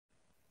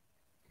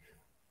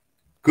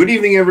Good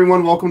evening,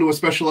 everyone. Welcome to a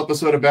special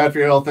episode of Bad for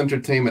Your Health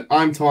Entertainment.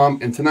 I'm Tom,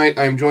 and tonight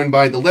I am joined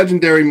by the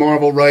legendary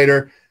Marvel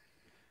writer,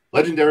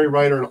 legendary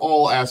writer in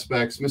all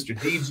aspects,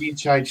 Mr. D.G.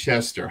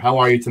 Chichester. How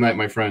are you tonight,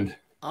 my friend?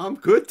 I'm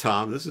good,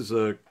 Tom. This is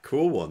a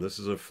cool one. This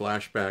is a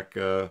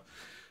flashback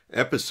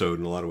episode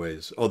in a lot of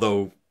ways,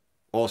 although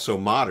also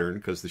modern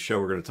because the show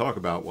we're going to talk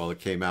about, well, it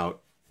came out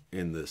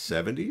in the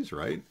 70s,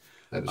 right?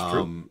 That is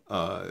true.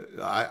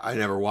 I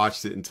never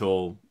watched it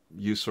until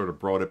you sort of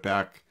brought it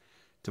back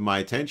to my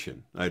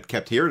attention. I'd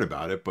kept hearing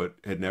about it, but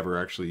had never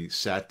actually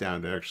sat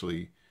down to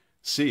actually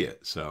see it.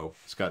 So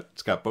it's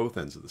got both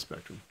ends of the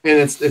spectrum. And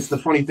it's the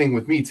funny thing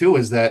with me too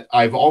is that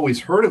I've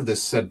always heard of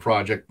this said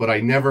project, but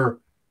I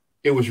never.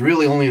 It was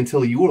really only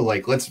until you were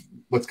like, let's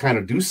kind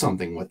of do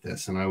something with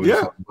this, and I was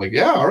like,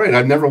 yeah, all right.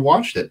 I've never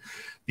watched it.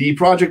 The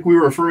project we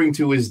were referring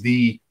to is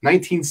the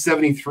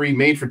 1973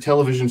 made for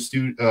television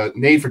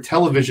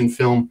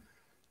film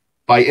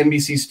by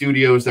NBC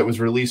Studios that was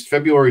released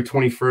February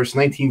 21st,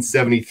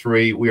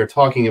 1973. We are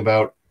talking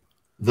about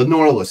the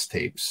Norliss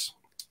Tapes,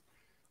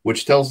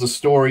 which tells the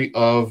story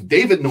of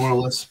David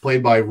Norliss,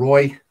 played by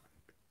Roy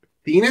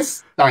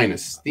Thinnes.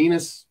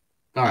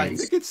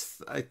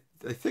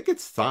 I think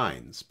it's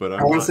Thines, but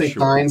I want to say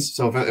sure. Thines.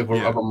 So if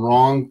I'm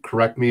wrong,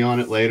 correct me on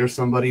it later,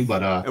 somebody.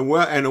 But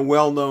and a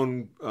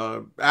well-known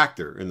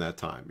actor in that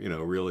time. You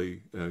know,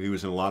 really, he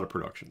was in a lot of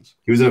productions.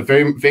 He was a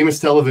very famous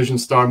television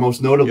star,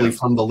 most notably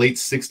from the late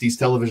 '60s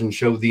television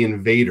show The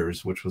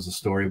Invaders, which was a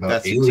story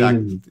about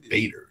alien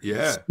invaders.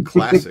 Yeah,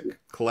 classic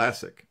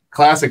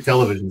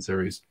television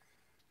series.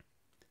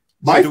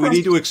 So do we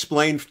need to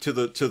explain to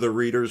the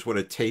readers what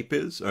a tape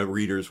is?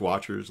 Readers,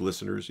 watchers,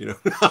 listeners, you know?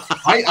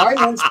 I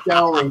went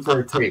scouring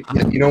for a tape.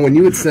 Yeah, you know, when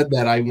you had said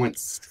that, I went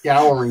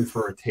scouring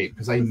for a tape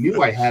because I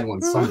knew I had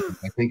one somewhere.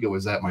 I think it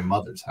was at my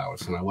mother's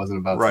house, and I wasn't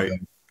about to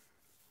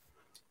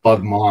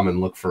bug mom and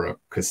look for a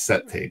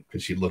cassette tape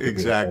because she'd look at me.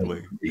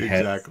 Exactly.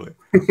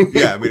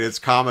 Yeah, I mean, it's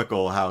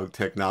comical how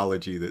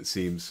technology that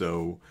seems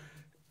so,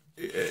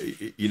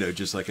 you know,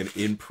 just like an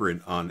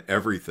imprint on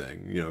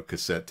everything. You know,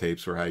 cassette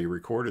tapes were how you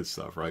recorded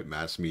stuff, right?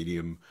 Mass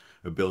medium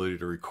ability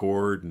to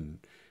record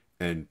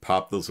and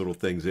pop those little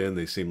things in.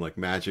 They seem like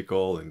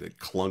magical, and they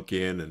clunk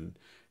in,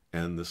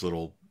 and this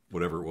little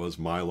whatever it was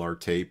Mylar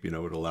tape, you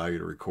know, would allow you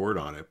to record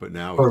on it. But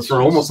now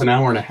for almost an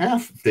hour and a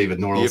half, David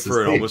Norliss. Yeah,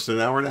 for almost an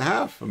hour and a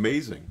half,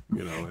 amazing.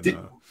 You know.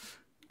 And,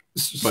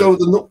 so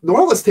the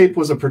Norliss tape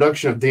was a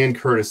production of Dan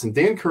Curtis, and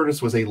Dan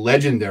Curtis was a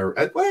legendary.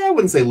 Well, I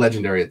wouldn't say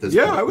legendary at this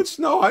point.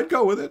 Yeah, I'd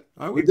go with it.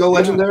 I would go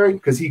legendary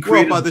because he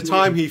created. Well, by the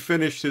time he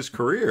finished his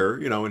career,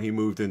 you know, and he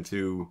moved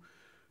into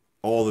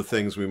all the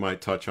things we might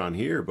touch on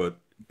here, but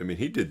I mean,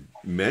 he did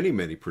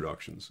many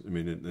productions. I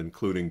mean,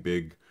 including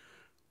big,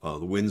 The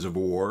Winds of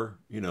War.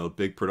 You know,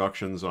 big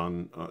productions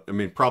on. I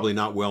mean, probably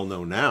not well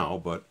known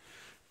now, but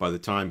by the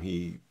time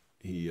he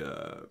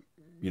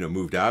you know,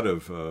 moved out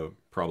of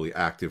probably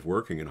active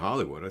working in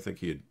Hollywood, I think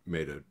he had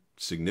made a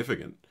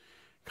significant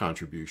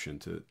contribution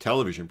to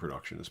television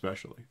production,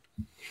 especially.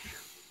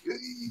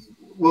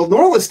 Well,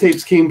 Norliss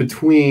Tapes came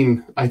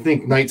between, I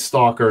think, Night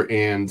Stalker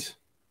and...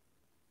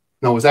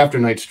 No, it was after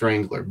Night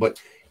Strangler.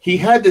 But he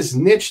had this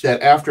niche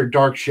that after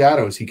Dark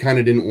Shadows, he kind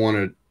of didn't want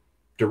to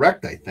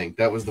direct, I think.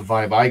 That was the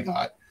vibe I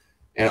got.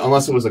 And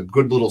unless it was a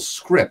good little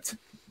script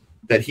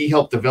that he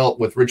helped develop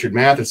with Richard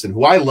Matheson,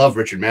 who I love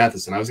Richard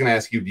Matheson. I was going to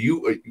ask you,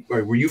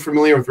 were you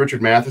familiar with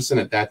Richard Matheson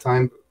at that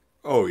time?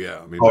 Oh, yeah.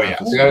 I mean,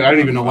 Matheson, I don't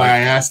even know why I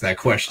asked that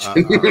question.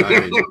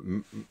 I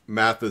mean,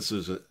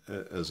 Matheson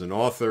as an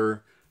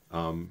author,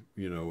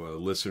 you know,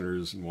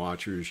 listeners and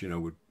watchers, you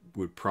know,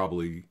 would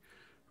probably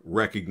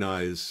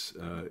recognize,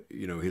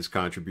 you know, his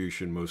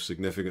contribution most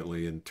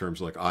significantly in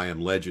terms like I Am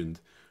Legend,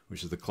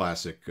 which is the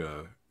classic,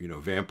 you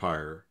know,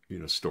 vampire, you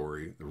know,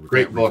 story, the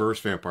reverse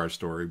vampire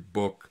story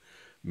book,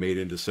 made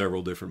into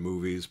several different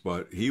movies,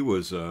 but he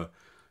was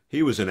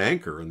an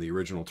anchor in the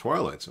original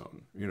Twilight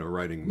Zone. You know,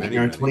 writing many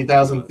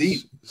 20,000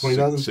 feet,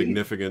 20,000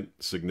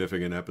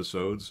 significant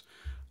episodes,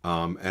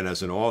 and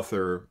as an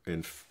author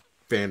in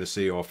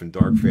fantasy, often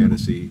dark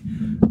fantasy,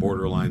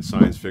 borderline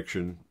science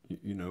fiction,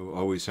 you know,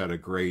 always had a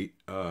great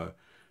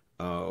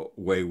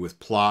way with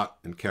plot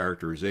and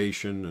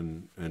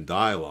characterization and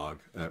dialogue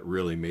that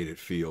really made it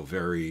feel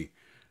very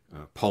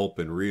pulp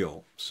and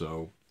real.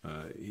 So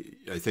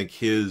I think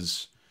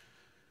his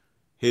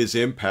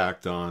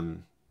impact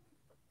on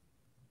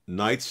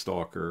Night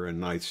Stalker and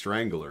Night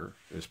Strangler,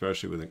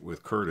 especially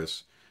with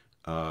Curtis,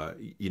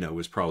 you know,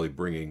 was probably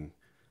bringing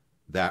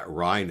that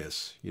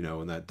wryness, you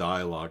know, and that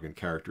dialogue and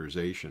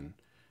characterization,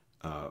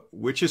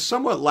 which is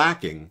somewhat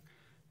lacking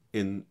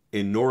in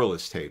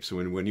Norliss Tapes. So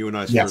when you and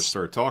I first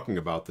started talking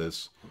about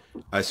this,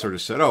 I sort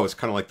of said, oh, it's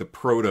kind of like the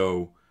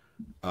proto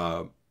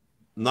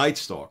Night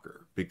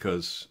Stalker,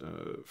 because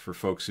for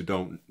folks who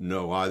don't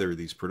know either of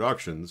these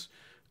productions,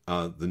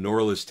 the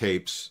Norliss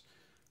Tapes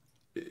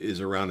is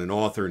around an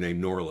author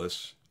named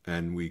Norliss,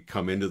 and we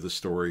come into the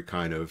story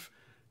kind of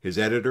his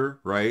editor,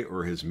 right,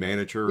 or his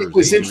manager. Or it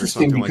was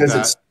interesting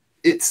because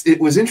it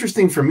was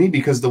interesting for me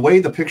because the way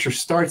the picture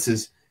starts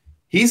is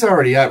he's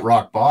already at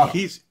rock bottom.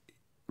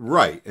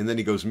 Right, and then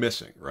he goes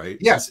missing, right?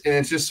 Yes, and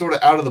it's just sort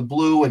of out of the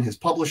blue, and his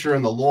publisher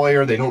and the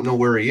lawyer, they don't know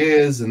where he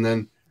is, and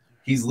then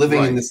he's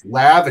living in this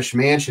lavish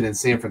mansion in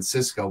San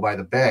Francisco by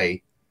the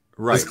bay.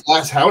 Right. This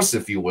glass house,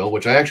 if you will,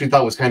 which I actually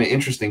thought was kind of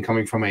interesting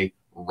coming from a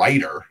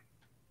writer.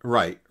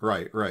 Right.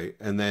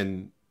 And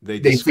then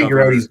they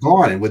figure out he's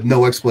gone, and with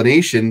no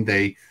explanation,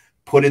 they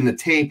put in the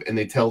tape and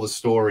they tell the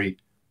story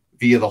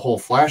via the whole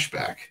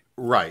flashback.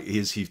 Right.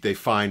 They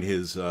find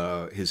his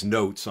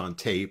notes on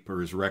tape,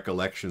 or his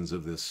recollections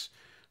of this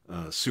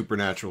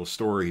supernatural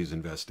story he's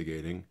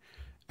investigating.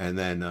 And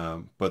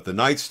then, but the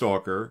Night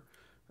Stalker,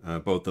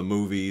 both the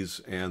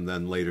movies and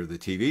then later the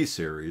TV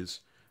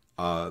series,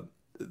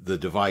 the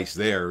device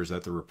there is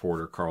that the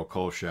reporter Carl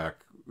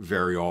Kolchak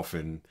very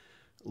often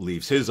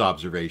leaves his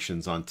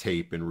observations on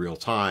tape in real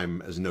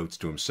time as notes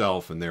to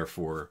himself, and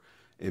therefore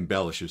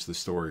embellishes the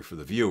story for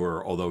the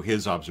viewer, although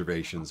his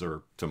observations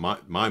are, to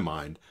my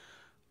mind,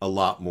 a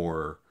lot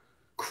more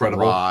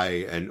credible.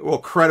 Dry and, well,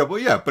 credible,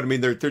 yeah, but I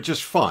mean, they're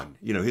just fun.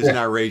 You know, his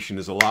narration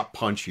is a lot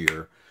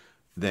punchier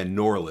than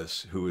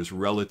Norliss, who is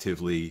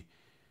relatively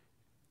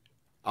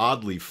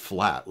oddly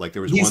flat. Like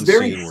there was one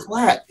very scene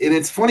flat, and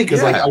it's funny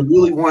because like I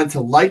really wanted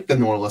to like the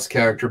Norliss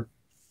character,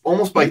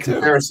 almost by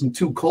comparison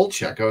to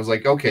Kolchak. I was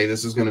like, okay,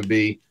 this is going to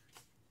be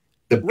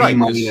the B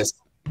minus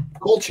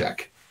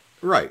Kolchak,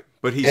 right?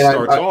 But he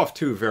starts off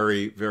too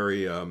very,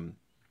 very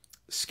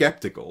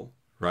skeptical,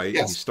 right?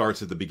 Yes. He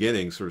starts at the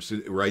beginning, sort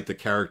of, right? The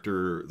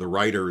character, the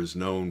writer, is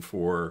known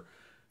for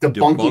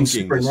debunking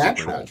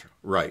supernatural.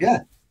 Right? Yeah.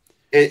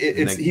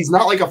 He's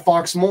not like a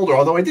Fox Mulder,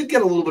 although I did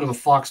get a little bit of a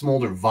Fox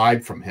Mulder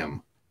vibe from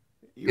him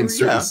in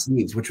certain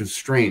scenes, which was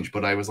strange.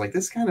 But I was like,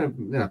 this kind of,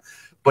 you know.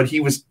 But he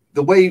was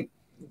the way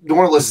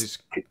Norliss.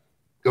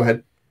 Go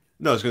ahead.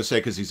 No, I was going to say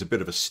because he's a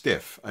bit of a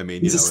stiff. I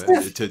mean, he's you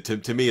know,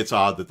 to me, it's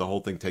odd that the whole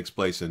thing takes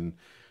place in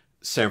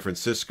San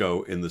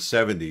Francisco in the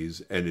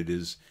 70s, and it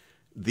is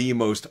the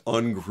most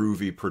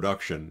ungroovy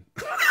production.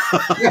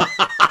 Yeah.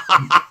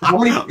 How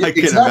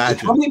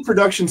many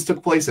productions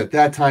took place at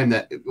that time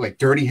that, like,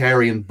 Dirty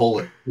Harry and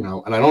Bullet, you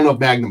know, and I don't know if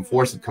Magnum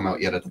Force had come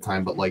out yet at the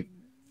time, but like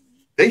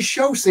they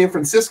show San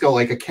Francisco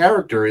like a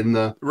character in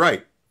the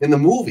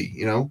movie,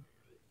 you know.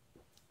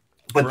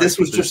 But this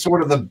was just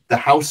sort of the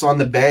house on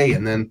the bay,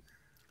 and then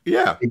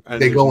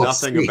they go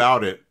nothing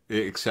about it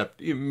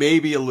except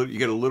maybe a little. You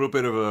get a little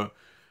bit of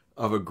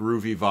a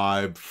groovy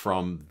vibe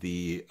from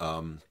the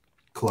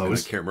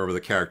clothes. I can't remember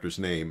the character's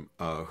name.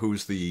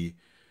 Who's the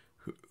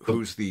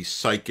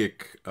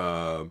psychic it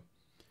was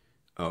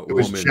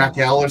woman?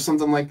 Jackal or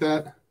something like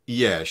that.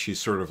 Yeah, she's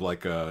sort of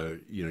like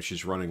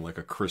she's running like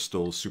a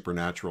crystal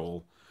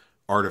supernatural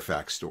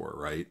artifact store,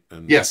 right?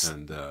 And yes,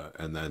 and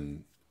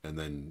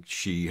then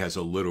she has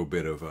a little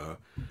bit of a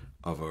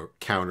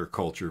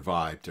counterculture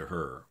vibe to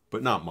her,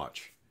 but not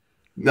much.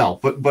 No,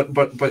 but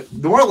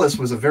Norliss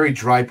was a very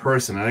dry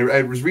person. And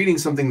I was reading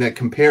something that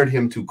compared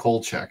him to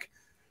Kolchak.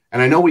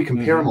 And I know we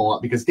compare him a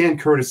lot because Dan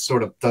Curtis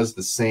sort of does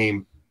the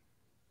same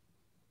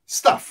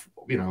stuff,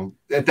 you know,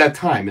 at that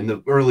time in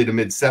the early to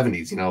mid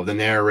 70s, you know, the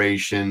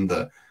narration,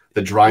 the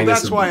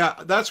dryness. Well,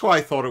 that's why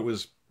I thought it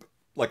was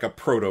like a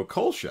proto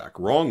Kolchak,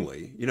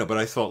 wrongly, you know, but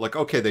I thought like,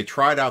 okay, they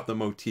tried out the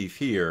motif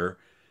here.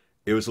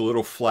 It was a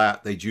little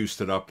flat. They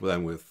juiced it up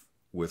then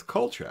with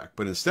Kolchak,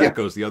 but instead it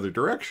goes the other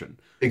direction.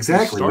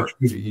 Exactly. Which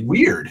is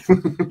weird.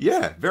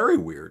 Yeah, very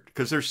weird.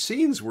 Because there's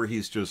scenes where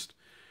he's just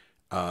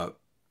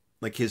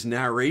like his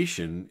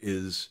narration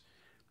is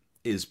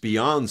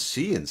beyond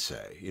see and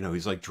say. You know,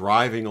 he's like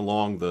driving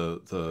along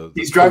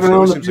he's driving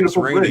along the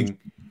beautiful bridge.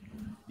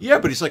 Yeah,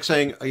 but he's like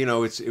saying, you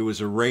know, it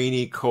was a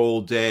rainy,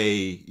 cold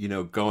day, you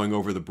know, going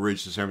over the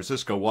bridge to San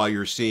Francisco while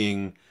you're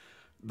seeing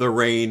the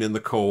rain and the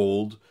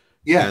cold.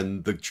 Yeah,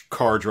 and the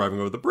car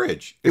driving over the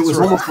bridge. It was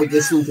almost like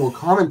listening to a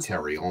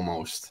commentary,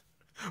 almost.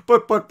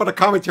 But a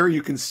commentary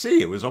you can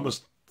see. It was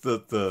almost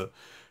the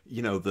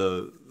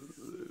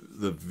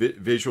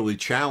visually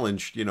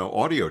challenged, you know,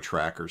 audio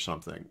track or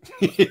something.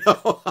 You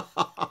know,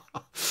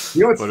 what's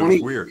funny? It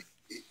was weird.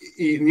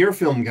 You're a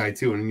film guy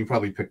too, and you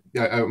probably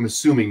I'm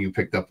assuming you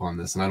picked up on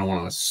this, and I don't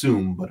want to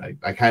assume, but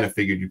I kind of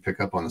figured you'd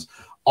pick up on this.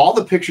 All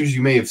the pictures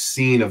you may have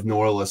seen of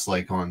Norliss,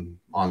 like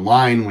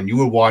online when you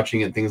were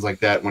watching it, things like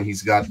that, when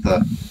he's got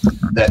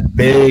that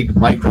big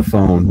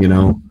microphone, you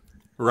know.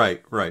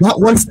 Right. Not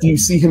once do you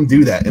see him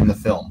do that in the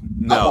film.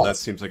 No, that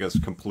seems like it's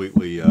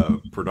completely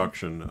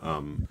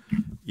production,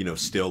 you know,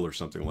 still or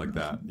something like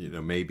that. You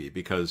know, maybe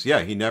because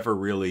he never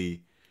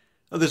really.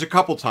 There's a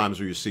couple times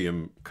where you see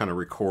him kind of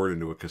record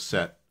into a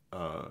cassette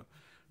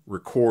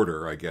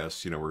recorder, I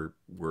guess, you know,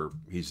 where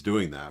he's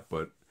doing that,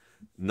 but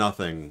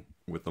nothing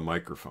with the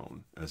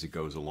microphone as he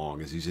goes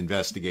along, as he's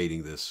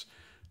investigating this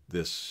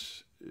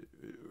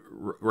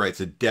right.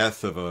 It's a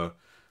death of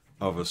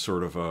a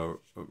sort of a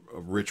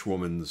rich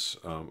woman's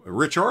a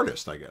rich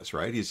artist, I guess,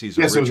 right? He's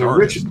a rich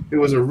artist. It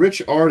was a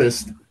rich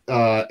artist,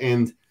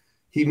 and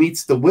he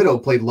meets the widow,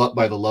 played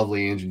by the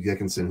lovely Angie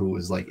Dickinson, who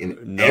was like in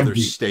another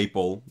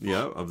staple,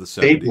 of the 70s,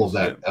 staple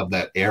of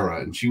that era,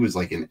 and she was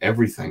like in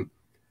everything.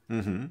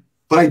 Mm-hmm.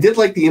 But I did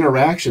like the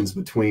interactions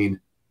between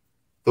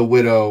the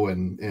widow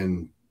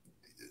and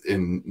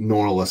in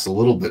Norliss a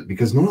little bit,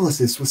 because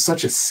Norliss was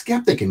such a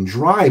skeptic and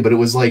dry, but it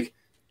was like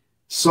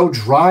so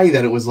dry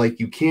that it was like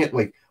you can't,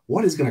 like,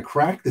 what is going to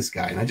crack this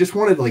guy? And I just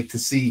wanted like to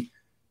see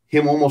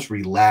him almost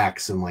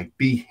relax and like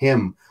be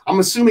him. I'm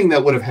assuming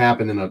that would have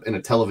happened in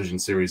a television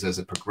series as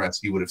it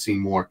progressed. You would have seen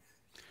more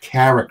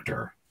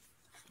character.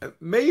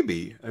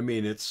 Maybe. I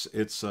mean, it's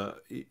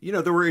you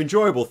know, there were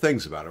enjoyable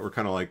things about it. We're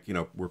kind of like, you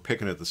know, we're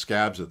picking at the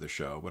scabs of the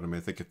show, but I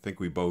mean, I think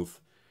we both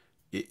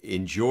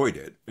enjoyed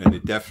it, and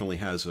it definitely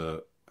has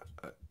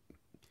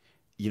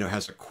you know,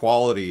 has a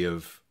quality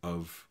of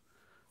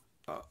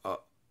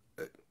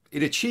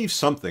it achieves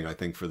something, I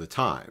think, for the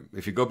time.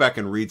 If you go back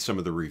and read some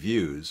of the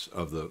reviews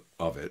of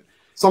it,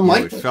 Some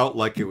liked it it. felt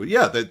like it was,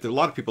 yeah, a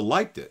lot of people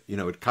liked it. You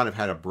know, it kind of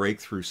had a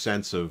breakthrough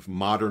sense of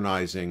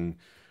modernizing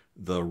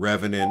the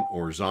revenant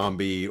or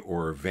zombie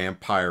or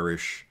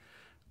vampire-ish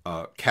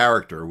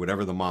character,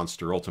 whatever the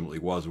monster ultimately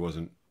was. It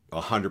wasn't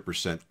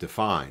 100%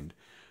 defined.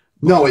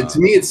 No, to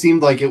me it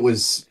seemed like it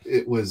was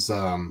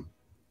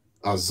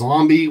a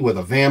zombie with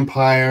a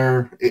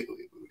vampire.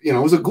 You know,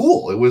 it was a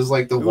ghoul. It was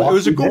like it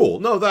was a ghoul.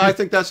 No, I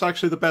think that's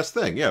actually the best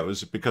thing. Yeah, it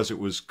was because it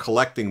was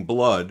collecting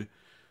blood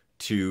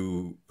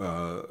to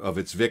of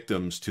its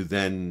victims to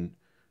then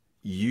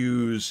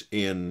use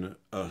in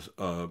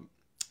a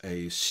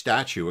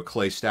statue, a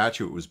clay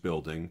statue it was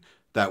building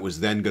that was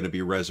then going to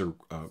be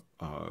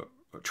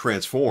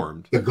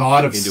transformed. The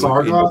god of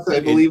Sargoth,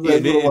 I believe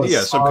that was.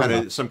 Yeah,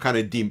 some kind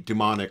of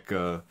demonic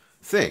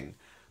thing.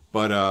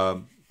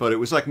 But it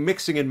was like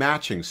mixing and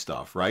matching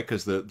stuff, right?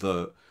 Because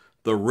the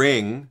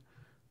ring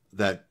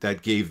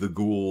that gave the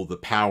ghoul the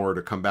power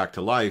to come back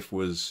to life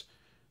was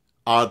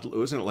odd.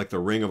 Wasn't it like the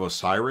ring of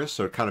Osiris?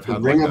 So it kind of had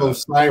the ring like of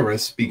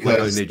Osiris, because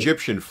like an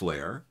Egyptian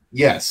flair.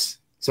 Yes.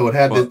 So it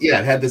had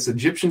it had this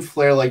Egyptian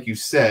flair, like you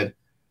said,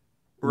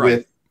 right.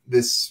 With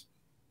this.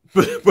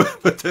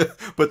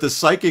 But the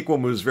psychic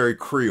woman was very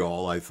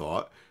Creole, I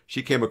thought.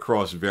 She came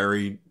across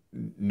very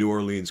New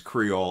Orleans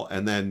Creole,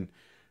 and then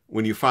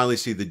when you finally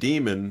see the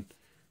demon,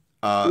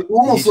 it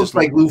almost looks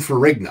like Lou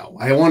Ferrigno.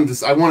 I want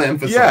to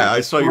emphasize. Yeah,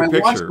 I saw your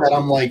picture. Watched that,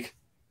 I'm like,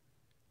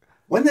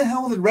 when the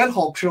hell did Red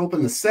Hulk show up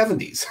in the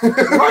 70s?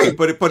 Right,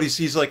 but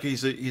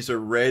he's a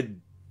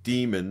red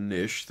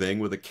demon-ish thing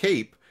with a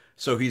cape,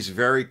 so he's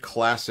very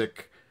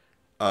classic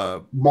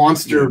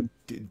monster,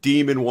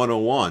 demon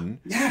 101.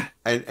 Yeah.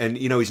 And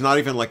you know, he's not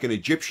even like an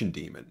Egyptian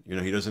demon. You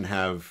know, he doesn't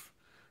have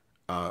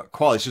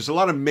qualities. There's a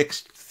lot of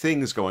mixed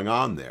things going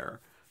on there.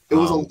 It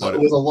was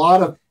a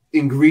lot of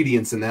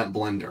ingredients in that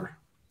blender.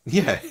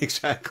 Yeah,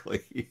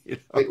 exactly. You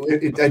know?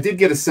 I did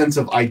get a sense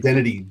of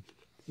identity,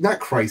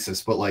 not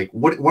crisis, but like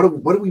what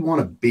do we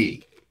want to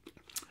be?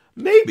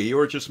 Maybe,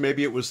 or just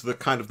maybe it was the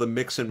kind of the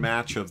mix and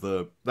match of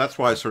the. That's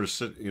why I sort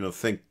of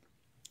think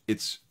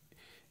it's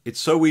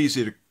so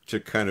easy to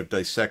kind of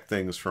dissect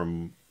things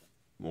from,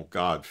 well,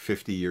 God,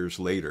 50 years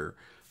later,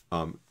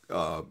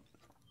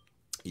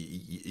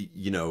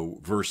 you know,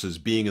 versus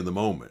being in the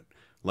moment.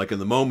 Like in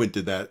the moment,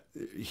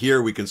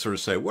 here we can sort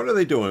of say, what are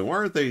they doing? Why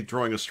aren't they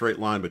drawing a straight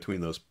line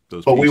between those?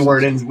 But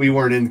pieces? we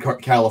weren't in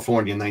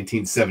California in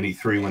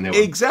 1973 when they were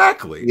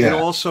exactly. Yeah. And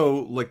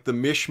also like the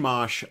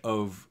mishmash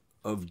of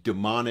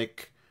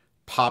demonic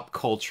pop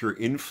culture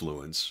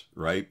influence,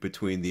 right,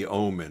 between The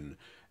Omen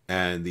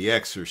and The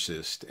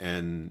Exorcist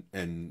and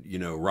you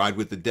know, Ride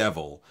with the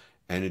Devil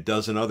and a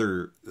dozen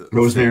other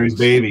Rosemary's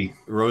Baby,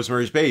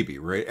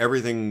 right?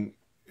 Everything,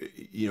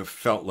 you know,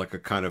 felt like a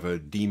kind of a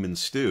demon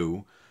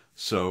stew.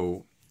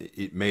 So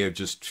it may have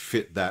just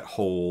fit that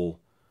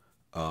whole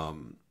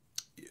vibe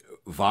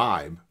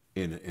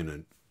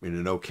in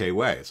an okay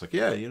way. It's like,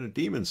 yeah, you know,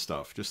 demon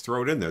stuff, just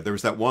throw it in there. There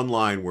was that one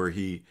line where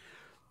he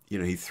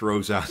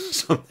throws out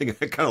something.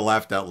 I kind of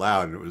laughed out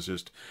loud, and it was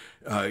just,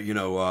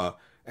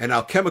 an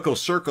alchemical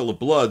circle of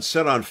blood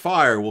set on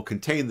fire will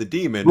contain the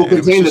demon. Will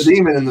contain the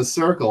demon in the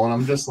circle, and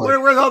I'm just like,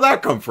 where the hell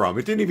that come from?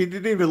 It didn't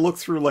even look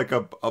through like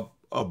a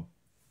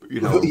you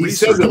know. He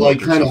says it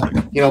like kind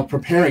of, you know,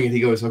 preparing it.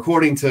 He goes,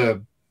 according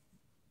to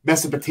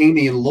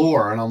Mesopotamian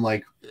lore, and I'm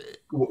like,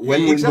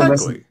 when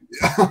exactly?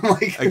 I'm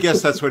like, I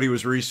guess that's what he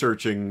was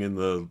researching in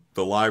the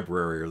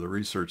library or the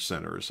research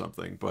center or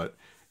something. But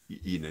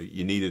you know,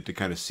 you needed to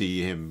kind of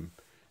see him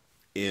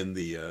in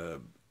the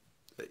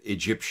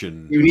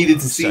Egyptian. You needed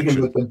to see him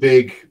with the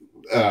big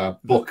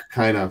book,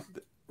 kind of.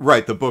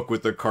 Right, the book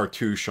with the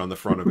cartouche on the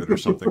front of it or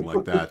something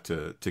like that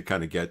to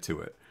kind of get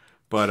to it.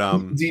 But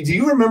do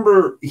you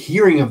remember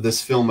hearing of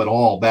this film at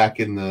all back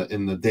in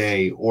the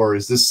day, or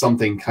is this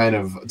something kind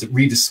of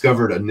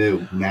rediscovered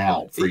anew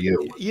now for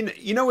you?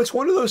 You know, it's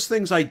one of those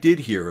things I did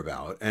hear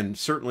about, and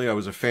certainly I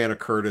was a fan of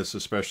Curtis,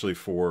 especially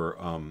for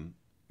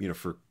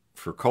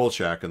for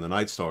Kolchak and the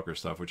Night Stalker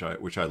stuff,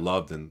 which I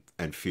loved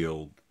and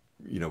feel,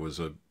 you know,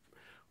 was a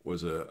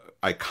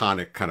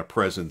iconic kind of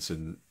presence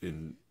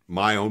in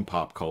my own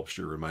pop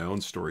culture and my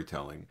own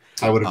storytelling.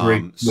 I would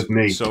agree with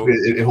me. So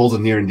it holds a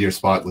near and dear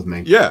spot with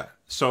me. Yeah.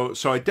 So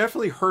I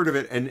definitely heard of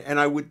it, and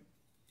I would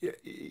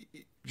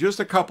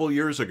just a couple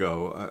years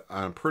ago.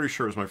 I'm pretty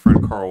sure it was my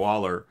friend Carl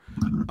Waller,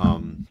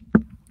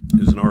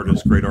 who's an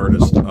artist, great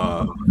artist.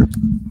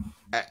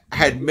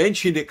 had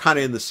mentioned it kind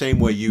of in the same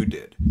way you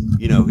did,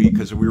 you know,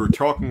 because we were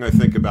talking, I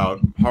think, about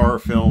horror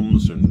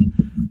films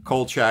and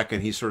Kolchak,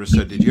 and he sort of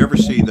said, "Did you ever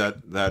see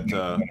that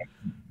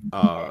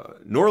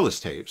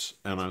Norliss Tapes?"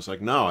 And I was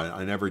like, "No,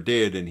 I never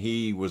did." And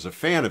he was a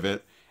fan of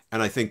it,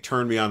 and I think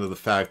turned me on to the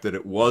fact that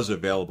it was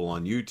available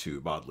on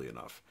YouTube, oddly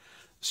enough.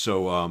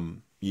 So,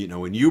 you know,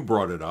 when you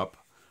brought it up,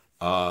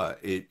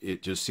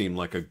 it just seemed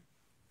like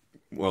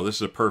well, this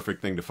is a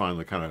perfect thing to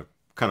finally kind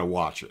of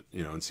watch it,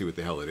 you know, and see what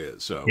the hell it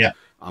is. So Yeah.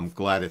 I'm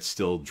glad it's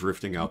still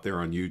drifting out there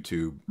on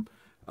YouTube,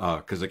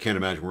 because I can't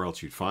imagine where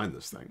else you'd find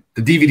this thing.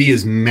 The DVD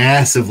is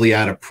massively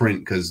out of print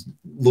because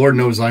Lord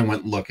knows I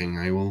went looking.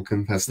 I will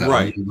confess that.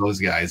 Right. Those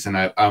guys. And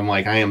I'm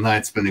like, I am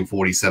not spending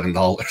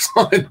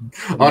 $47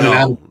 on an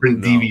out of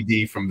print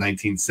DVD from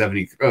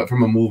 1970,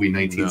 from a movie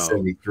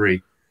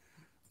 1973.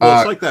 Well,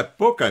 it's like that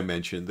book I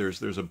mentioned.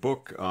 There's a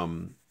book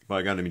by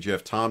a guy named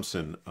Jeff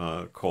Thompson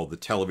called The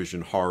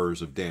Television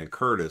Horrors of Dan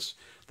Curtis,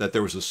 that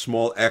there was a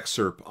small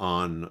excerpt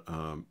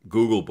on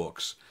Google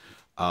Books,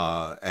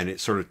 and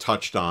it sort of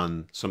touched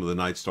on some of the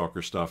Night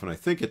Stalker stuff, and I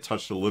think it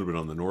touched a little bit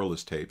on the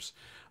Norliss Tapes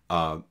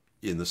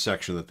in the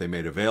section that they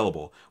made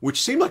available,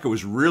 which seemed like it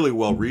was really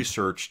well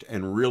researched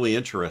and really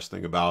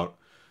interesting about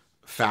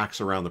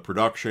facts around the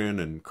production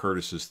and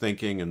Curtis's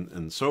thinking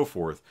and so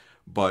forth.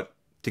 But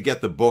to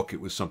get the book, it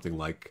was something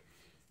like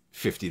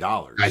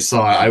 $50. I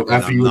saw it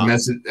after you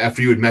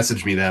had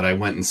messaged me that. I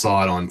went and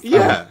saw it on.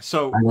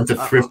 So I went to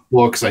thrift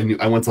books. I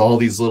went to all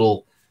these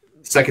little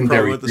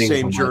secondary things. The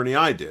same journey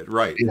I did,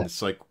 right? Yeah.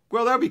 It's like,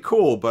 well, that'd be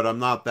cool, but I'm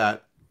not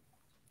that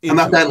in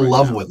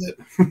love with it.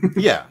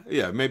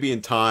 yeah. Maybe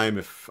in time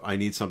if I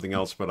need something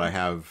else, but I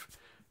have,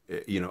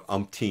 you know,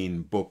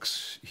 umpteen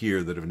books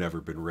here that have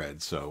never been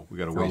read, so we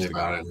got to waste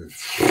about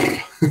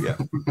it.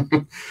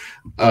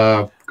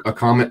 Yeah. A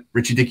comment.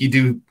 Richie Dickey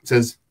Do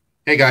says,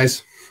 "Hey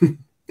guys."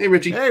 Hey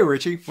Richie. Hey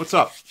Richie. What's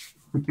up?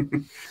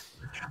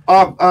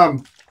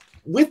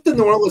 With the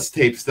Norliss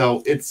Tapes,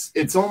 though,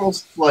 it's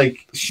almost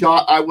like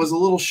I was a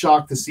little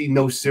shocked to see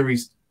no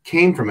series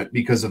came from it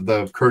because of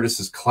the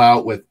Curtis's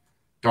clout with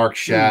Dark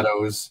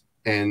Shadows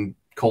and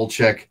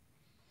Kolchak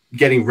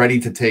getting ready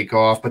to take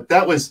off. But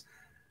that was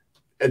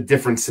a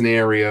different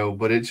scenario.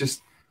 But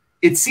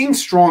it seemed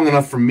strong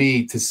enough for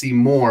me to see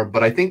more.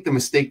 But I think the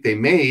mistake they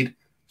made,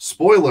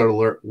 spoiler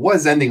alert,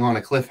 was ending on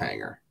a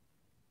cliffhanger.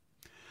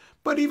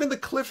 But even the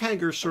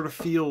cliffhanger sort of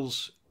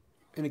feels,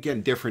 and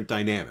again, different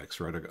dynamics,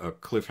 right? A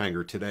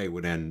cliffhanger today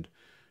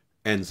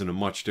ends in a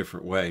much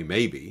different way,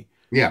 maybe.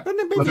 Yeah, but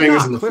maybe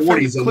cliffhangers in the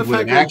 40s ended with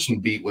an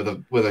action beat with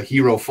a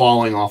hero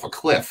falling off a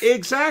cliff.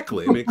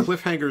 Exactly. I mean,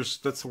 cliffhangers.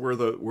 That's where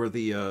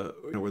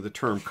the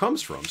term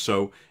comes from.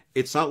 So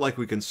it's not like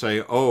we can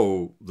say,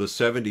 oh, the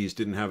 70s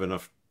didn't have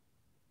enough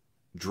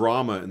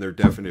drama in their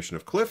definition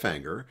of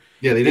cliffhanger.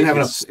 Yeah, they didn't have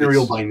enough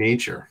serial by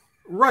nature.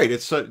 Right.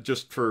 It's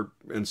just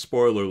and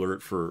spoiler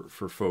alert for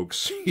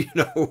folks, you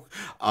know,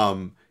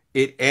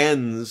 it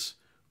ends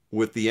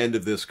with the end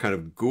of this kind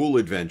of ghoul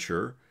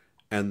adventure,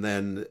 and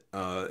then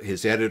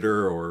his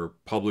editor or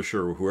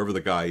publisher or whoever the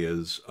guy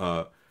is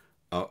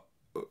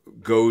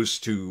goes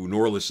to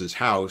Norliss's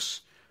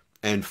house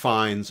and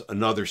finds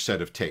another set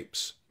of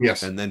tapes.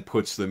 Yes. And then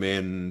puts them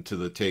into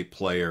the tape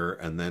player,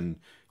 and then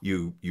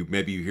you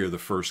hear the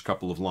first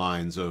couple of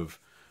lines of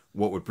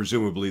what would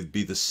presumably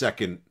be the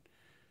second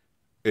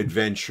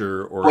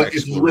adventure or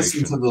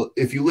exploration.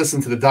 If you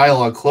listen to the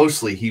dialogue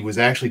closely, he was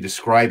actually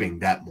describing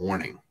that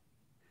morning.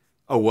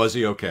 Oh, was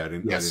he? Okay, I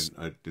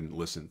didn't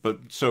listen, but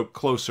so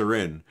closer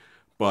in.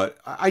 But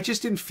I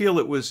just didn't feel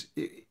it was.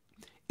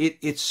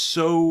 It's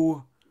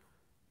so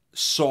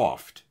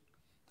soft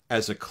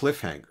as a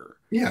cliffhanger.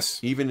 Yes.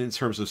 Even in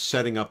terms of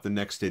setting up the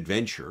next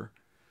adventure.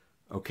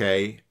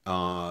 Okay,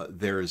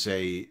 there's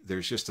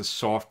just a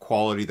soft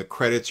quality. The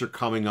credits are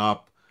coming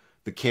up.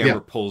 The camera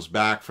pulls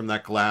back from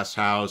that glass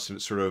house, and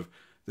it's sort of,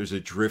 there's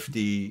a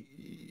drifty,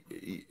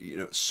 you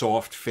know,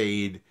 soft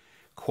fade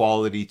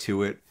quality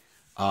to it.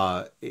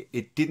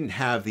 It didn't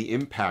have the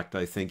impact,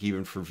 I think,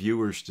 even for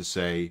viewers to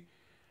say,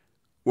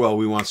 well,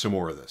 we want some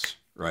more of this,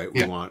 right?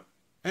 Yeah. We want.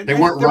 And they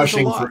weren't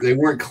rushing they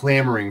weren't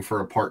clamoring for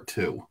a part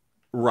 2.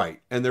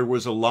 Right. And there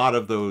was a lot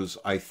of those,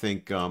 I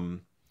think,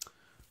 you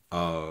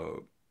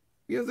know,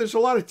 there's a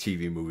lot of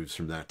TV movies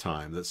from that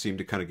time that seem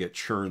to kind of get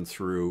churned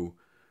through.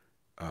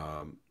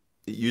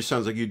 You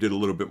sounds like you did a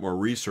little bit more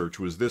research.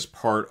 Was this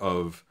part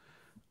of,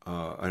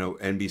 I know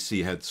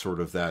NBC had sort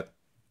of that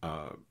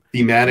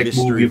thematic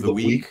movie of the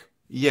week.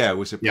 Yeah,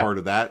 was it part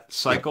of that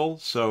cycle? Yeah.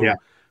 So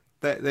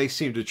that they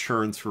seem to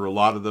churn through a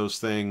lot of those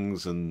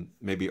things and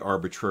maybe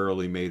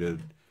arbitrarily made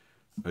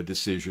a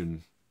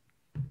decision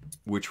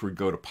which would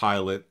go to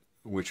pilot,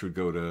 which would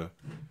go to.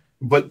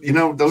 But you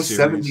know, those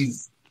series.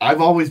 70s, I've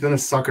always been a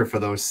sucker for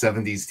those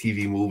 70s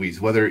TV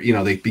movies, whether, you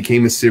know, they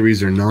became a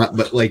series or not.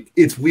 But like,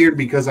 it's weird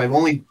because I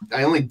only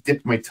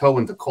dipped my toe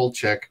into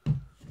Kolchak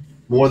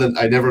more than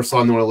I never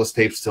saw Norliss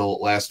Tapes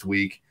till last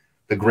week.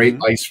 The Great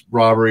Ice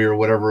Robbery or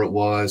whatever it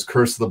was,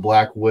 Curse of the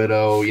Black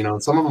Widow, you know,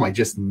 some of them I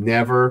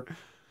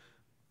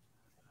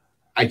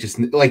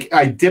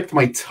dipped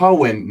my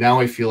toe in. Now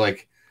I feel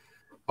like,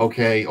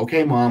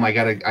 okay, mom, I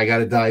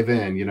gotta dive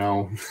in, you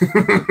know.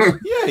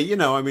 Yeah, you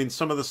know, I mean,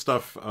 some of the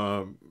stuff,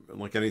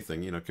 like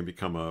anything, you know, can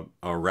become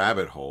a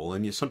rabbit hole,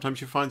 and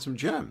sometimes you find some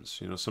gems.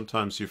 You know,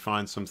 sometimes you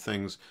find some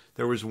things.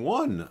 There was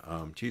one,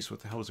 geez, what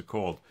the hell was it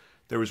called?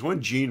 There was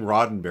one Gene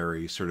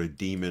Roddenberry sort of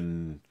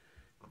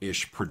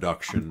demon-ish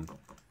production.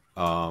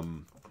 I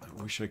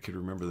wish I could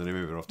remember the name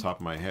of it off the top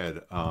of my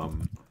head.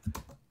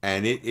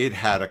 And it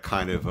had a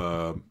kind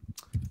of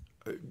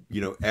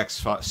you know,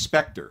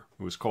 Spectre.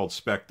 It was called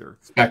Spectre.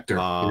 Spectre.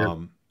 Yeah.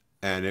 Um,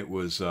 and it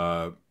was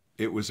a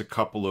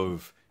couple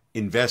of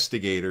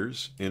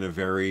investigators in a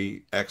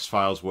very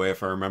X-Files way.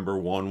 If I remember,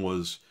 one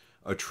was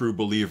a true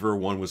believer,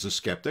 one was a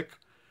skeptic,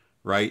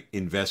 right?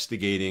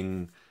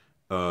 Investigating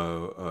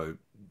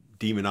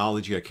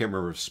demonology. I can't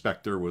remember if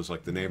Spectre was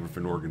like the name of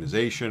an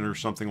organization or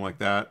something like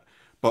that.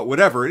 But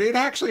whatever, it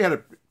actually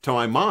had to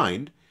my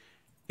mind,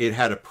 it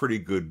had a pretty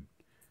good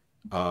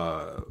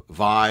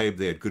vibe.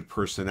 They had good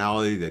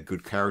personality. They had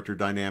good character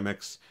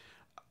dynamics.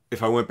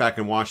 If I went back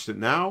and watched it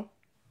now,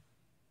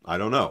 I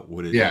don't know.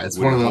 Yeah, it's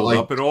Would one it of the hold like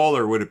up at all,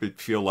 or would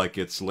it feel like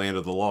it's Land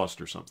of the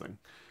Lost or something?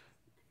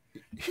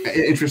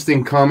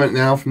 interesting comment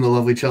now from the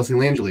lovely Chelsea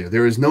Langelier.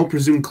 There is no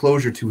presumed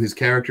closure to his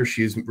character.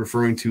 She is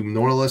referring to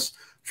Norliss.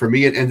 For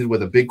me, it ended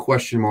with a big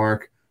question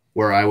mark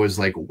where I was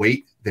like,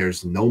 wait,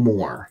 there's no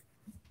more.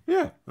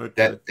 Yeah,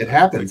 That it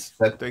happens.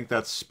 I think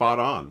that's spot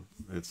on.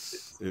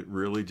 It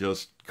really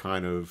just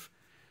kind of,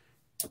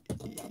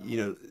 you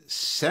know,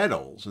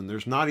 settles, and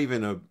there's not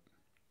even a,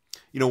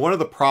 you know, one of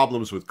the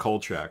problems with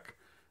Kolchak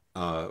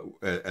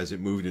as it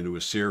moved into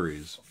a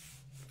series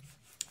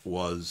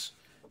was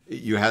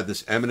you had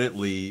this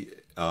eminently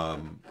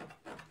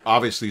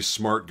obviously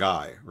smart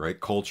guy, right?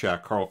 Carl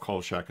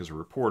Kolchak as a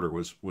reporter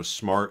was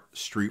smart,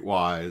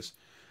 streetwise,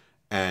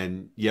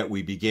 and yet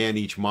we began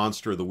each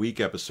Monster of the Week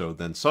episode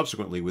then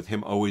subsequently with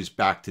him always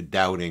back to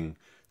doubting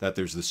that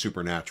there's the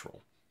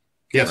supernatural.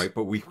 Yes. Right?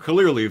 But we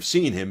clearly have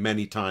seen him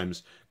many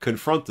times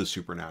confront the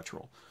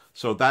supernatural.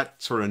 So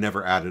that sort of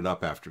never added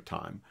up after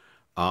time,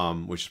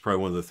 which is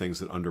probably one of the things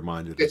that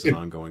undermined it as an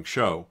ongoing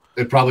show.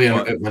 It probably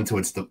it led to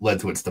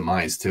its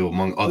demise too,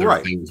 among other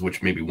right. things,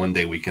 which maybe one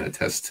day we can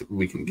attest to,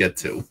 we can get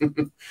to.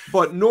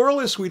 But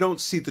Norliss, we don't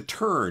see the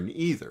turn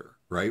either,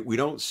 right? We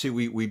don't see,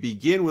 we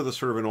begin with a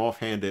sort of an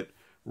offhanded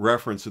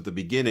reference at the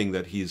beginning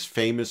that he's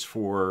famous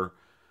for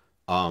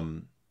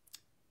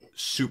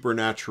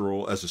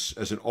supernatural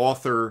as an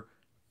author,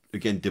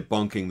 again,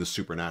 debunking the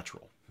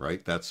supernatural,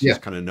 right? That's he's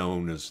kind of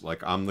known as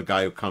like, I'm the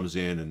guy who comes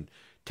in and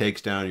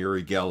takes down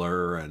Uri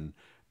Geller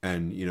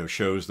and you know,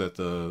 shows that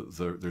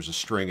there's a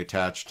string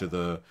attached to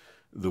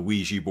the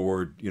Ouija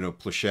board, you know,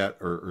 planchette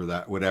or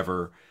that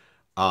whatever.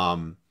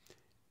 And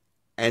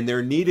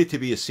there needed to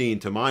be a scene,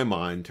 to my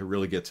mind, to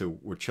really get to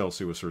what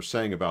Chelsea was sort of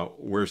saying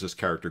about where's this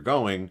character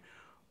going,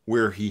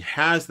 where he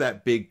has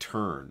that big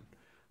turn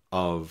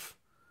of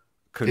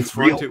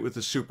confront it with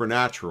the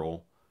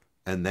supernatural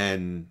and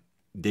then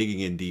digging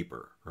in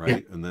deeper,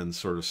 right? Yeah. And then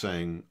sort of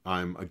saying,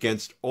 I'm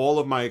against all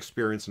of my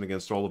experience and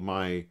against all of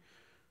my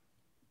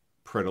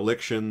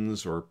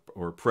predilections or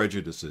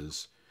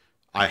prejudices.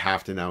 I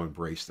have to now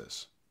embrace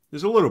this.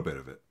 There's a little bit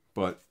of it,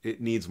 but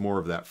it needs more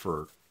of that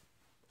for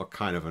a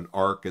kind of an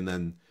arc, and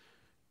then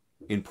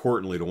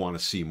importantly to want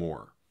to see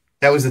more.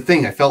 That was the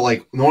thing. I felt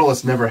like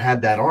Norliss never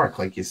had that arc,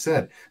 like you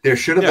said. There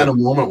should have been a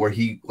moment where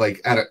he,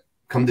 like, at a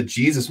come to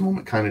Jesus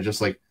moment, kind of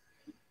just like,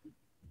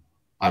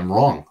 I'm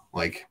wrong.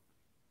 Like,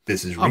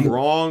 this is real. I'm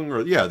wrong,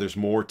 or there's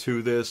more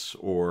to this,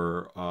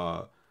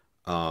 or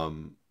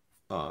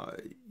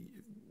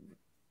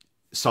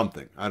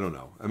something. I don't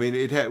know. I mean,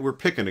 we're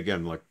picking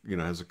again, like, you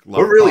know, has a lot.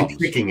 We're really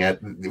picking at.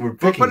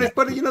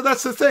 But you know,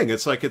 that's the thing.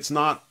 It's like it's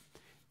not.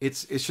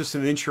 It's just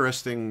an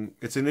interesting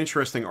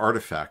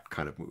artifact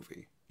kind of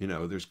movie. You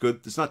know, there's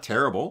good. It's not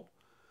terrible,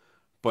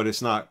 but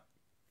it's not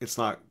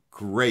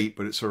great.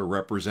 But it sort of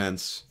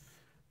represents,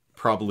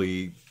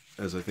 probably,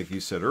 as I think you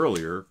said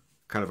earlier,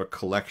 kind of a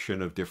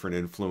collection of different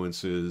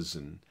influences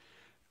and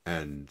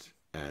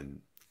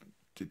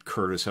did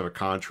Curtis have a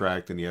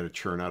contract and he had to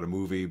churn out a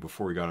movie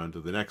before he got on to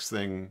the next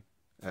thing?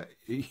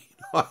 You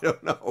know, I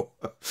don't know.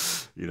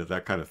 You know,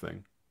 that kind of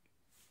thing.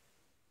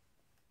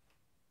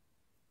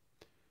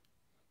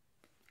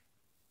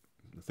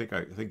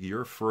 I think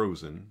you're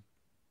frozen.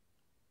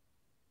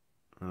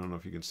 I don't know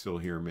if you can still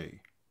hear me.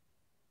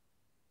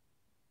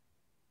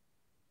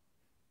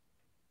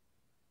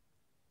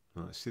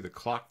 I see the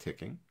clock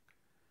ticking.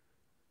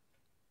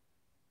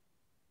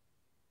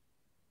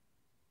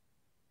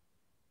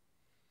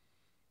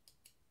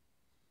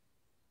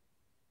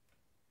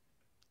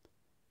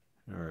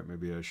 All right,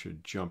 maybe I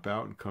should jump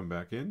out and come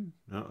back in.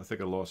 No, I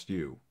think I lost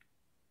you.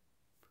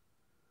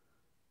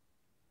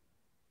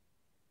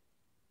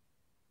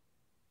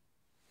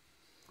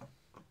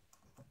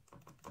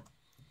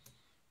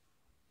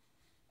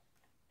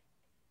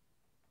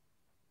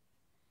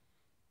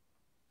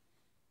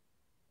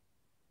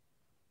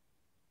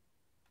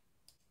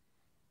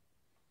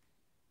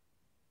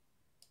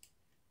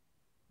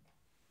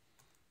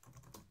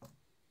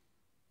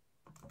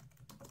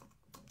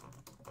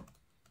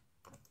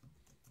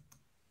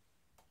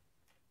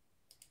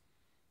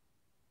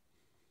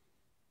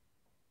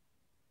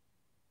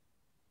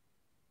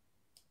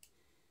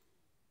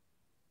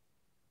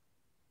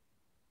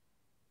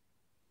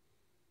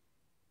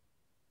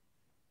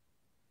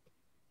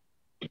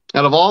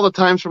 Out of all the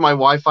times for my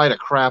Wi-Fi to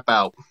crap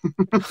out.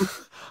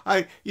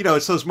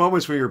 It's those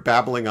moments where you're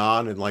babbling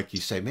on and like you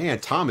say, man,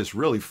 Tom is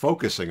really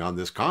focusing on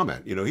this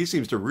comment. He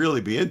seems to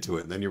really be into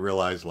it. And then you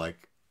realize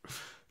like,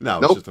 no,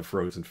 it's Nope. just a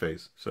frozen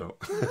face. So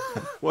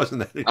wasn't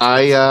that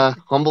interesting? I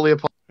humbly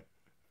apologize.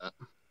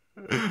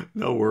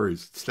 No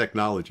worries. It's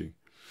technology.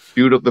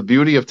 The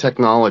beauty of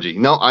technology.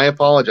 No, I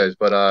apologize,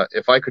 but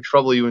if I could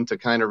trouble you into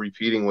kind of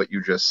repeating what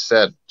you just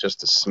said,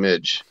 just a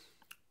smidge.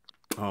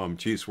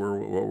 Geez, what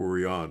were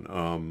we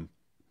on?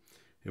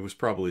 It was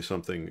probably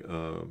something,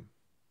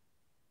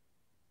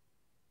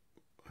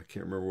 I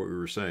can't remember what we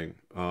were saying.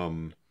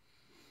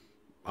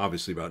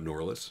 Obviously about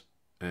Norliss.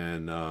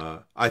 And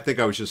I think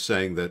I was just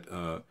saying that,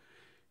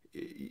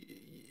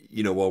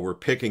 while we're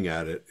picking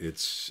at it,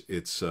 it's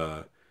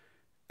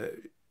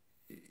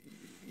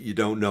you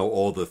don't know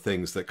all the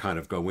things that kind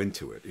of go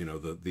into it.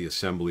 The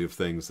assembly of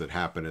things that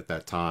happen at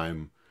that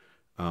time,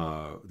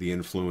 the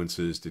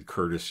influences. Did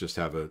Curtis just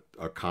have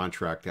a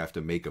contract to have to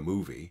make a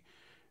movie?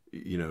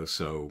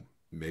 So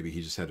maybe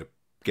he just had to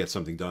get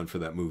something done for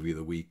that movie of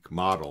the week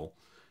model.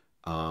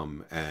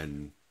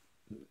 And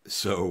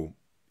so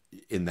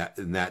in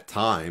that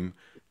time,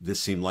 this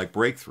seemed like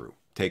breakthrough,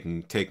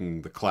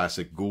 taking the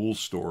classic Ghoul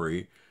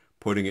story,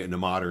 putting it in a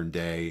modern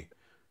day,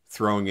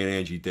 throwing in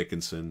Angie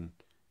Dickinson,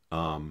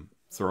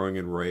 throwing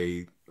in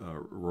Roy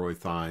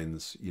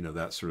Thynes,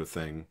 that sort of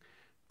thing.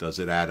 Does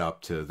it add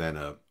up to then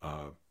a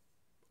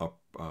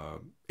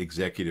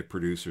executive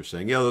producer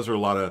saying, yeah, those are a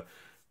lot of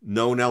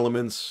known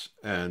elements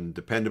and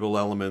dependable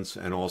elements,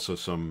 and also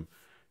some,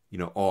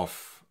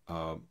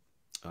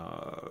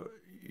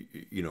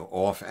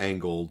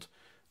 off-angled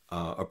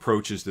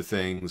approaches to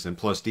things, and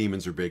plus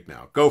demons are big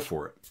now. Go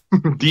for it.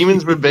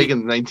 Demons were big in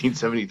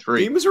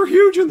 1973. Demons were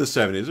huge in the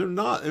 70s. They're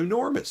not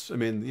enormous. I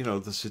mean,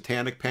 the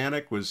Satanic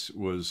Panic was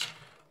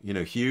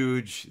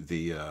huge.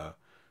 The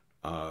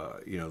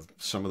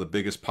some of the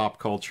biggest pop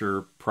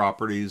culture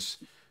properties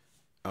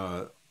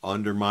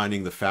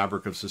undermining the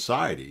fabric of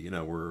society,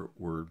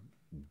 were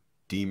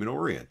demon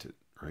oriented,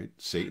 right?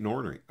 Satan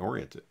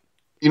oriented.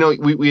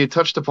 We had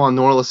touched upon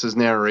Norliss's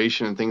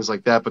narration and things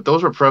like that, but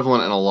those were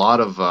prevalent in a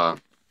lot of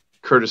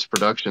Curtis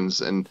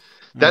productions, and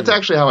that's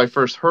actually how I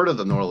first heard of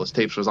the Norliss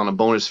tapes, was on a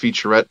bonus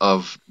featurette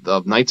of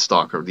Night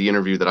Stalker, the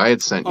interview that I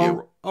had sent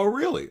you. Oh,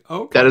 really?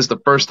 Okay. That is the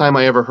first time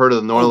I ever heard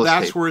of the Norliss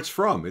that's tape. Where it's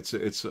from. It's.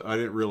 I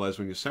didn't realize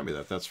when you sent me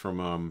that. That's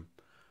from.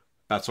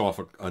 That's off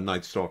a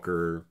Night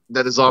Stalker.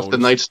 That is off the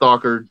Night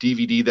Stalker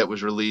DVD that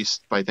was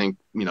released by, I think,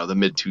 the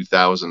mid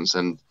 2000s.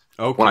 And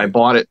when I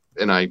bought it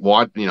and I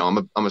watched,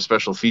 I'm a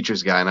special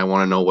features guy and I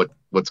want to know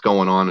what's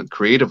going on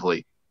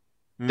creatively.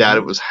 That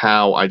it was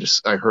how I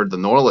heard the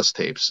Norliss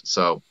tapes.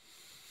 So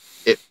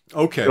it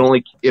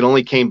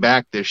only came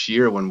back this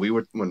year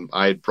when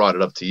I had brought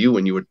it up to you,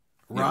 and you would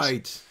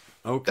right.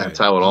 Okay. That's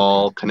how it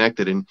all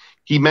connected. And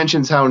he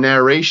mentions how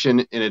narration,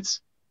 and it's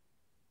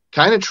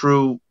kind of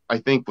true, I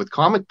think, with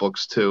comic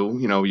books too.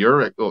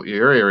 Your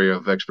area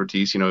of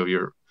expertise.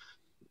 You're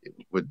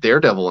with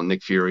Daredevil and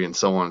Nick Fury and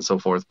so on and so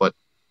forth. But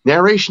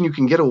narration, you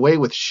can get away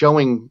with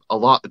telling a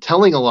lot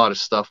of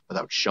stuff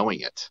without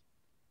showing it.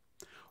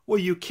 Well,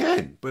 you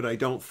can, but I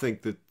don't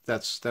think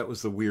that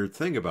was the weird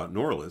thing about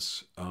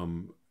Norliss.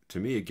 To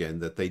me, again,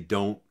 that they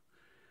don't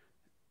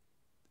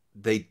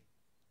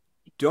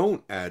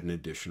add an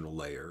additional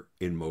layer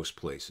in most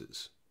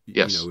places.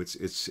 Yes.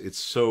 It's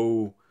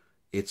so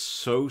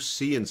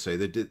see and say.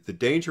 The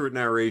danger of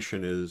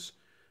narration is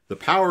the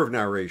power of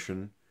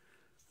narration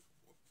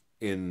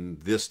in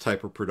this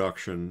type of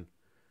production.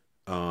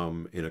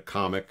 In a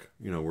comic,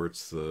 where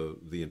it's the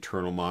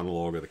internal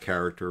monologue of the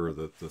character or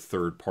the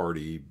third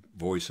party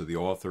voice of the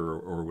author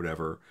or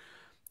whatever,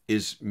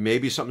 is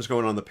maybe something's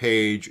going on the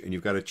page and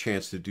you've got a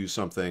chance to do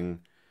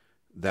something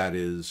that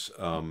is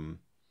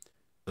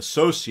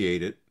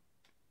associated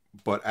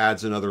but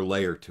adds another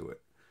layer to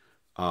it.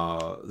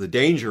 The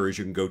danger is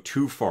you can go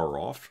too far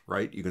off,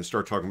 right? You can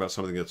start talking about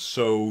something that's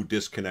so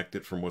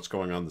disconnected from what's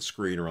going on the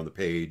screen or on the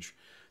page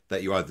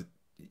that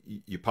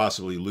you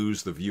possibly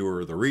lose the viewer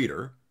or the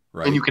reader.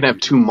 Right. And you can have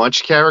too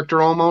much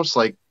character almost,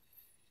 like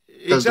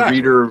does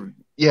exactly. the reader?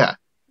 Yeah,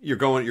 you're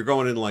going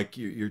in like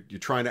you're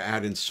trying to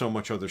add in so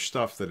much other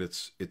stuff that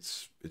it's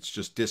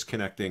just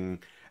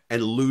disconnecting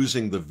and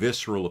losing the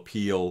visceral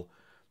appeal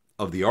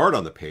of the art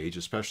on the page,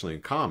 especially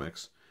in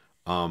comics.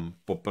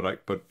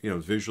 But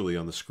visually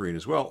on the screen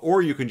as well.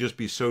 Or you can just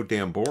be so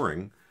damn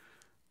boring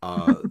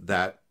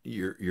that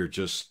you're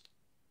just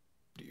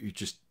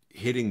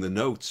hitting the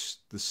notes,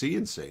 the see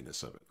and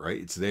sayness of it.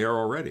 Right, it's there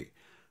already.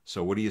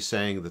 So what are you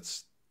saying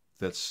that's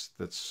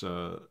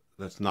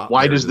not?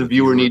 Why does the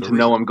viewer need to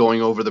know I'm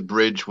going over the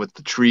bridge with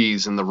the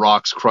trees and the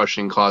rocks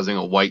crushing, causing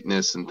a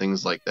whiteness and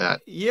things like that?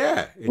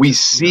 Yeah. We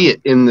see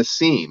it in the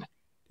scene.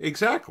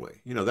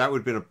 Exactly. That would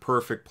have been a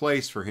perfect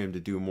place for him to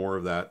do more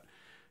of that.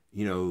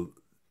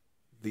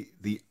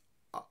 The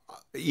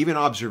even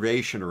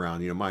observation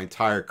around, my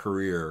entire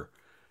career,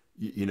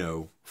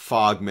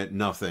 fog meant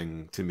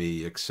nothing to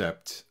me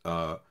except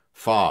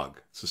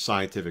fog. It's a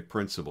scientific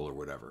principle or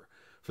whatever.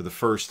 For the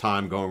first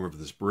time going over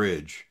this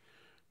bridge,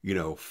 you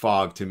know,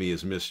 fog to me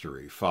is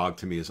mystery. Fog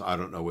to me is I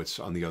don't know what's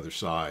on the other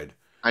side.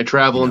 I You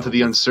travel into know,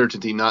 the with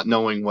uncertainty, not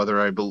knowing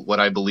whether what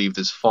I believed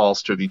is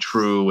false to be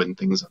true, and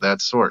things of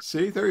that sort.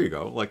 see, there you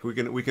go. Like we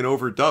can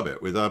overdub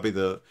it. That'll be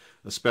the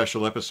a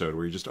special episode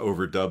where you just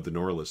overdub the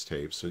Norliss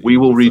tapes. You We know,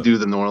 will with the redo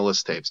the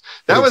Norliss tapes.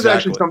 That was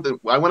actually exactly. something.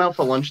 I went out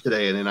for lunch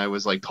today, and then I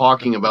was like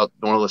talking about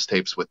Norliss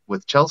tapes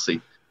with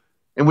Chelsea,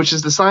 and which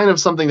is the sign of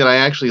something that I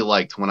actually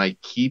liked when I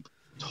keep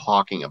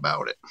talking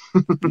about it.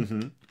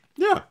 Hmm.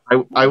 Yeah.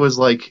 I Well, was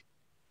like,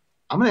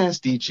 I'm going to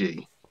ask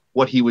DG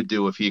what he would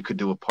do if he could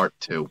do a part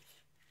two.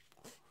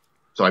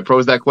 So I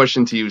pose that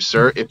question to you,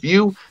 sir.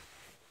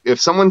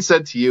 If someone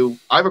said to you,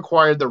 I've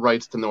acquired the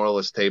rights to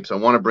Norliss tapes, I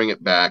want to bring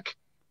it back,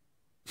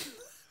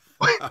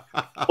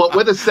 but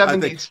with a I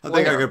think 70s I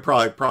think I flair. could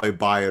probably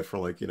buy it for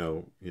like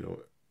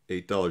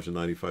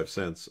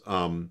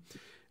 $8.95.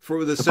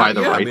 For the To buy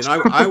the yeah, I mean, rights.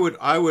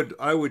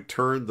 I would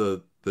turn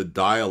the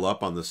dial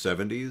up on the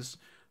 70s.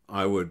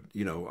 I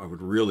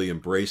would really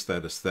embrace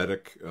that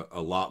aesthetic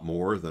a lot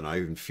more than I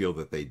even feel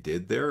that they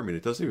did there. I mean,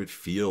 it doesn't even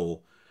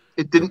feel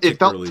It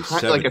felt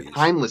particularly like a 70s.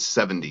 timeless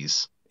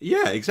 70s.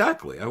 Yeah,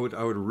 exactly. I would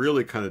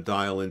really kind of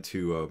dial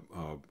into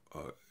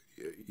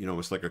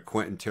almost like a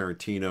Quentin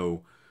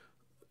Tarantino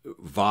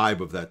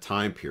vibe of that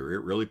time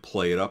period. Really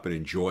play it up and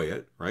enjoy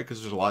it, right?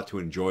 Because there's a lot to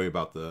enjoy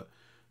about the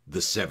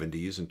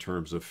 70s in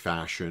terms of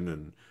fashion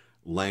and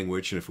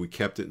language. And if we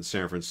kept it in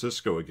San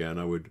Francisco again,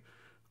 I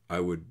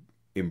would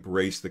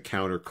embrace the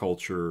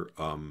counterculture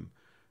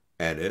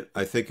edit.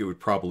 I think it would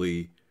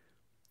probably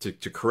to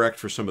correct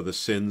for some of the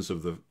sins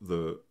of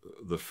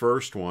the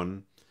first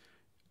one,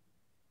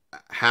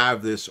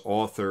 have this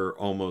author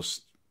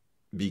almost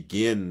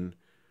begin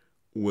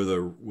with a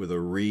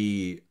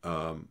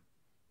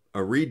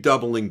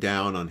redoubling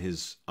down on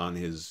his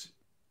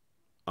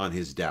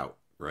doubt,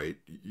 right?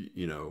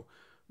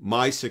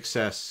 My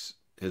success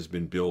has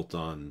been built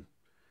on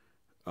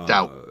uh,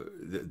 Doubt.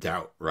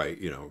 doubt, right?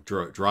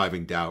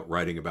 Driving doubt,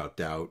 writing about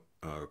doubt,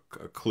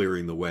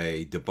 clearing the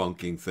way,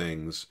 debunking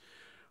things.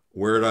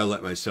 Where did I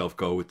let myself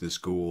go with this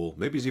ghoul?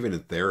 Maybe he's even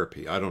in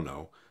therapy. I don't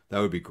know. That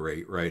would be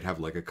great, right? Have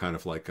like a kind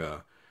of like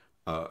a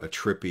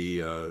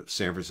trippy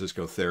San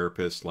Francisco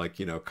therapist, like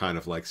kind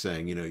of like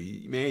saying,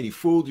 man, you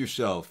fooled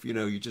yourself.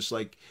 You just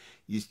like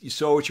you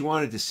saw what you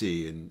wanted to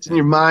see, and It's in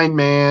your mind,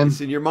 man.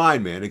 it's in your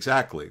mind, man.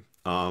 Exactly.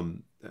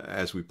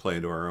 As we play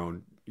into our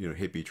own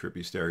hippie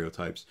trippy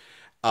stereotypes,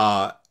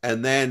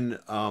 and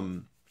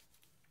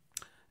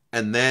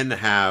then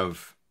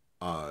have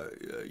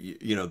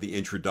the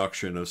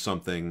introduction of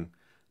something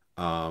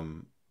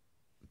um,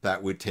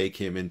 that would take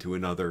him into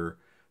another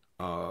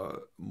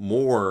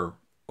more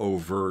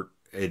overt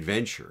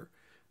adventure.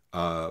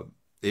 Uh,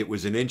 it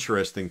was an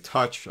interesting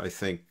touch, I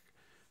think,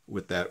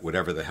 with that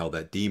whatever the hell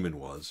that demon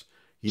was.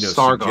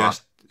 Sargoth.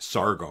 Suggest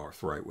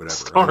Sargoth, right?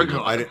 Whatever. I didn't.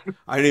 I Sargoth. didn't.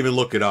 I didn't even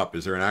look it up.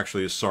 Is there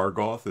actually a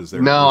Sargoth? Is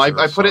there? No, Is there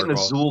a I put it in a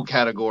Sargoth? Zool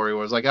category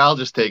where I was like, I'll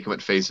just take him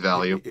at face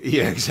value.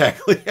 Yeah,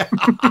 exactly.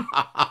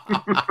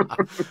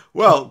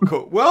 Well,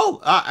 cool.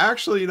 Well,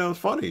 actually, it's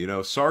funny.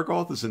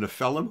 Sargoth is a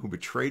Nephilim who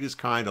betrayed his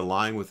kind,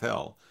 allying with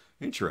hell.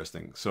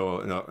 Interesting. So,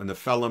 a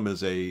Nephilim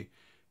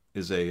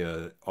is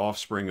a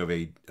offspring of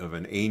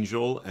an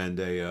angel and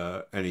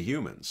a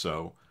human.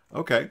 So,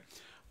 okay.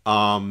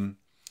 Um,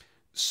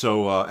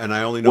 and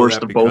I only know Worst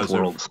that of both because of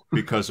worlds.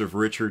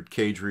 Richard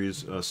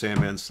Cadry's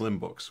Sandman Slim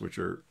books, which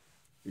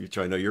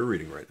I know you're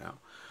reading right now.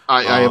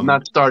 I have Um,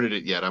 not started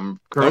it yet. I'm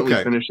currently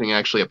okay. finishing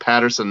actually a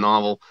Patterson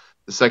novel.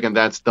 The second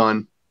that's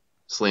done,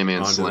 Slam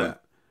and Onto Slim.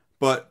 that.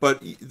 But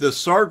the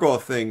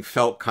Sargoth thing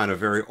felt kind of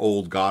very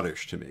old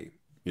godish to me.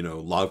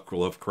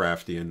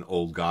 Lovecraftian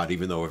old god,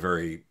 even though a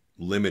very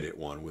limited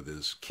one with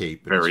his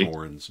cape and his Very.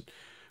 horns.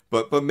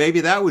 But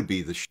maybe that would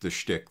be the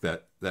shtick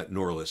that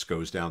Norliss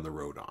goes down the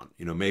road on.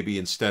 Maybe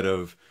instead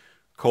of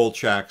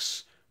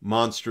Kolchak's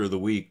Monster of the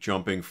Week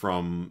jumping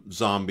from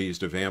zombies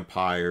to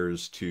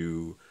vampires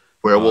to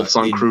Werewolves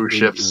on cruise in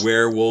ships.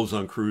 werewolves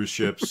on cruise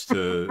ships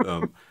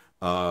to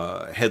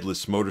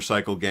headless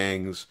motorcycle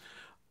gangs.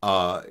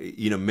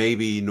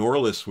 Maybe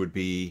Norliss would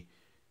be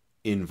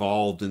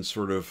involved in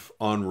sort of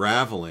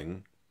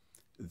unraveling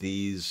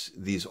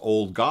these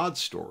old god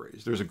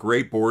stories. There's a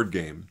great board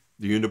game.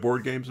 Are you into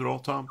board games at all,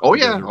 Tom? Oh You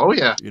guys yeah. are, Oh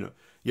yeah.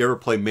 you ever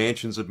play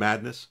Mansions of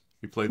Madness?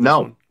 You played this No.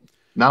 one?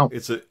 No.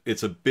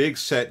 It's a big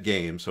set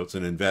game, so it's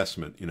an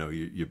investment.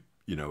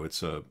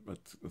 It's I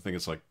think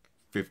it's like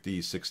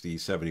 50, 60,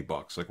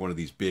 $70, like one of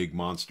these big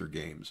monster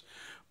games.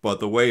 But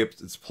the way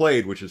it's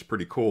played, which is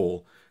pretty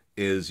cool,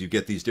 is you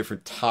get these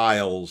different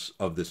tiles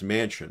of this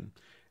mansion,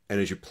 and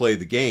as you play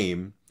the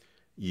game,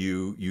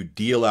 you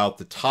deal out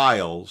the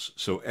tiles,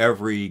 so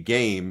every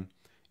game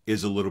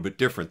is a little bit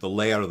different. The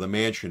layout of the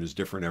mansion is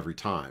different every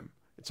time.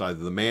 It's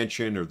either the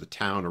mansion or the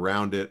town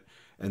around it,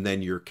 and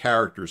then your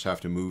characters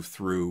have to move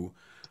through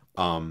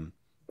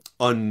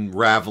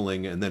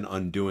unraveling and then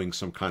undoing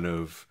some kind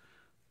of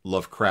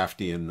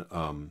Lovecraftian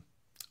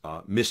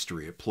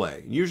mystery at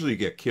play. And usually you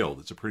get killed.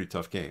 It's a pretty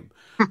tough game.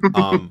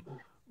 Um,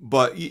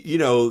 but,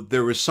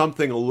 there was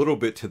something a little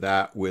bit to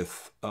that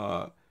with,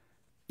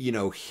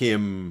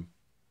 him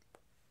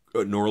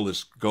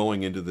Norliss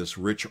going into this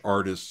rich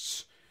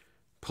artist's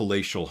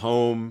palatial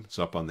home. It's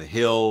up on the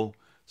hill.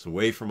 It's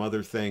away from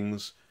other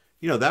things.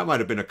 You know, that might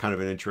have been a kind of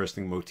an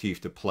interesting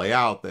motif to play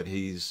out, that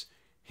his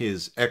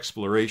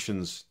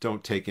explorations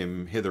don't take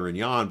him hither and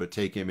yon, but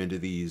take him into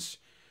these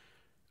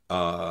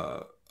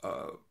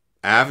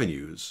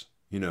avenues,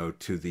 you know,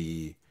 to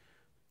the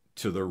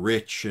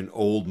rich and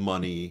old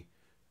money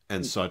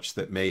and such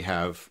that may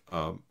have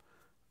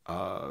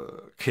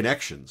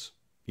connections,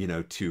 you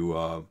know,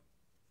 to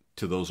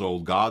those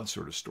old god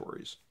sort of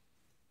stories.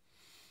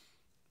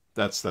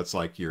 That's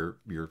like your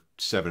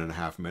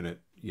 7.5 minute,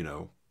 you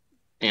know,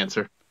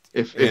 answer.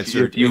 If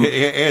you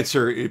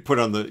answer, put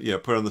on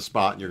the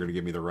spot, and you're going to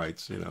give me the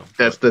rights, you know.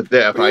 That's but,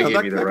 if I gave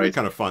that, you the rights, rights,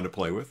 kind of fun to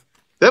play with.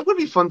 That would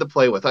be fun to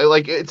play with. I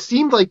like. It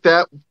seemed like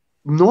that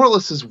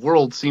Norliss's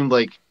world seemed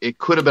like it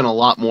could have been a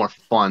lot more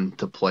fun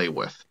to play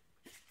with.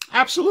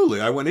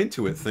 Absolutely. I went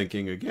into it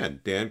thinking,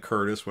 again, Dan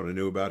Curtis, what I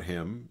knew about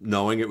him,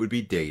 knowing it would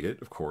be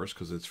dated, of course,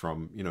 because it's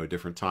from, you know, a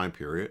different time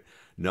period,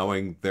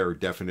 knowing their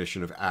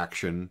definition of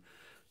action,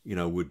 you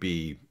know, would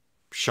be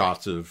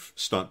shots of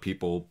stunt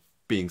people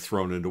being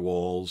thrown into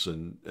walls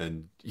and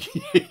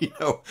you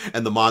know,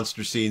 and the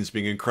monster scenes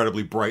being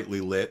incredibly brightly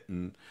lit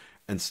and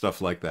stuff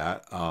like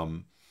that.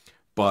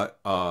 But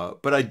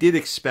I did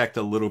expect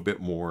a little bit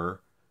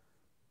more,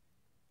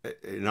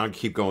 and I'll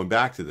keep going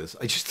back to this.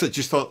 I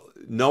just thought,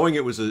 knowing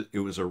it was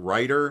a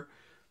writer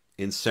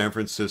in San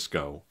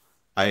Francisco,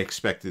 I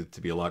expected it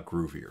to be a lot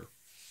groovier.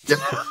 You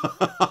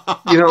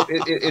know,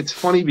 it's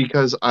funny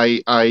because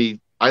I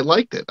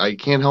liked it. I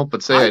can't help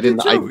but say I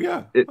didn't. Too,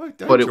 yeah.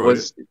 But it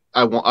was it.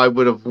 I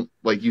would have,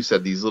 like you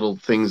said, these little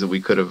things that we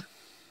could have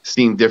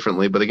seen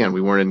differently. But again, we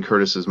weren't in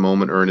Curtis's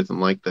moment or anything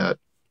like that.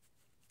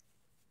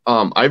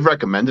 I've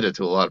recommended it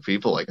to a lot of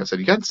people. Like I said,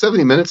 you got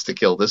 70 minutes to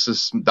kill. This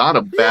is not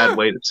a bad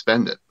way to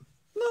spend it.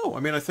 No, I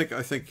mean, I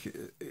think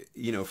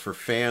you know, for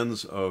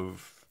fans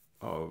of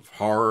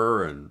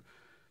horror and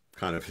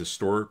kind of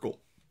historical,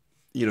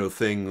 you know,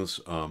 things,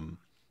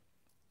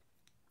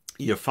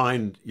 you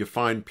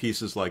find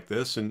pieces like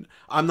this, and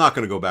I'm not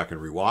going to go back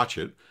and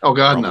rewatch it. Oh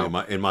God, no!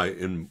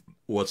 In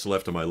what's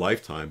left of my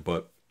lifetime,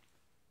 but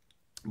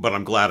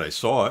I'm glad I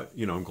saw it.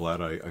 You know, I'm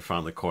glad I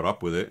finally caught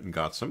up with it and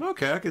got some.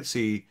 Okay, I could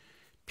see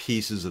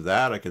pieces of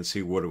that. I can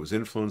see what it was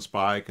influenced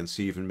by. I can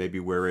see even maybe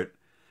where it,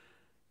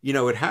 you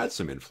know, it had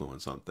some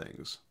influence on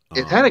things.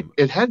 It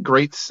had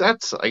great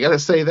sets. I got to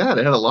say that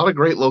it had a lot of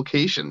great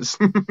locations.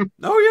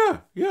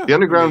 Oh yeah. The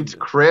underground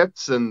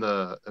crypts and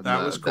that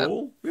was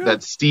cool.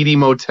 That seedy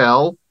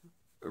motel.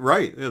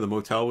 Right. Yeah, the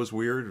motel was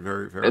weird.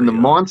 Very, very. And the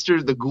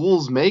monsters, the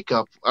ghouls'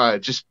 makeup.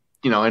 Just,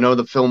 you know, I know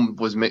the film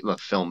was made. The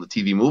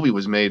TV movie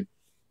was made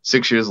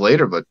 6 years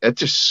later, but it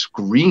just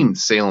screamed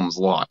Salem's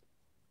Lot.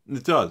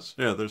 It does.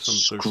 Yeah, there's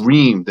some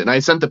screamed. And I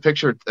sent the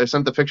picture to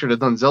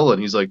Dunzilla,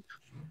 and he's like,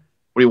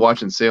 "What are you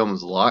watching,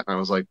 Salem's Lot?" And I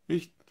was like,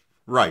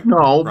 "Right,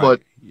 no,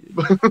 right.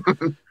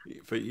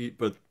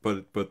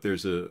 but but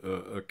there's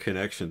a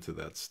connection to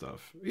that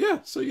stuff. Yeah,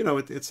 so you know,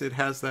 it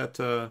has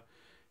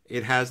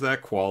that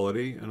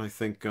quality, and I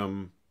think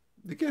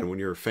again, when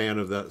you're a fan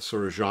of that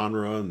sort of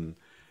genre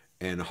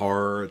and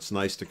horror, it's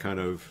nice to kind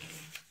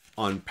of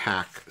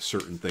unpack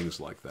certain things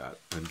like that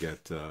and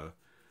get.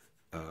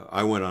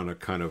 I went on a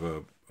kind of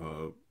a.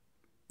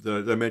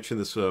 Did I mention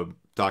this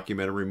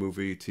documentary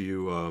movie to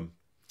you?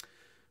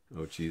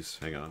 Oh, geez,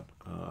 hang on.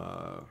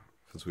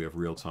 Since we have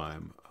real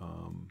time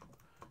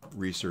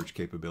research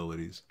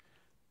capabilities,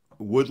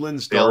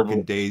 Woodlands Dark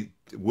and Days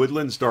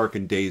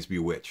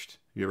Bewitched.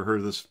 You ever heard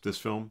of this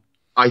film?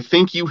 I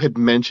think you had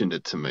mentioned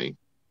it to me.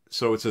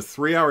 So it's a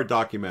 3-hour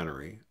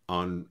documentary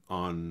on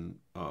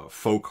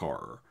folk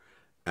horror,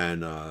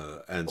 and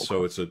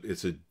so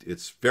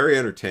it's very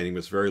entertaining, but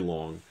it's very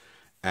long,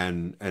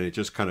 and it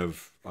just kind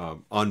of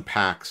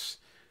unpacks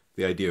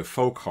the idea of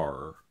folk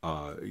horror.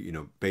 You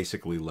know,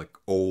 basically like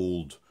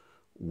old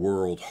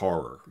world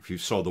horror. If you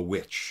saw The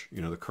Witch,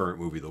 you know, the current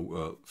movie,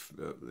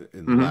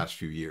 in the last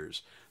few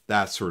years,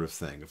 that sort of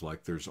thing of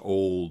like there's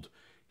old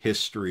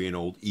history and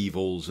old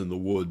evils in the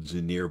woods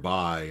and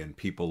nearby, and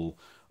people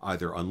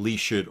either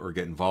unleash it or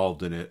get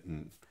involved in it,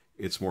 and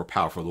it's more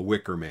powerful. The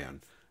Wicker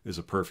Man is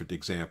a perfect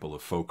example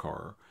of folk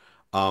horror.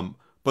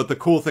 But the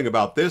cool thing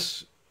about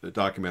this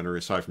documentary,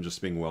 aside from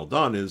just being well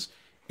done, is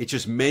it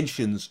just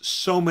mentions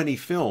so many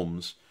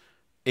films,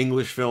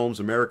 English films,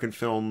 American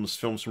films,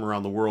 films from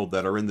around the world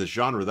that are in this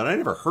genre that I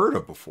never heard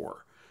of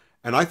before.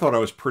 And I thought I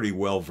was pretty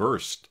well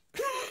versed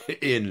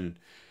in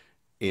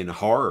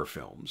horror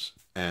films.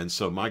 And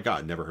so, my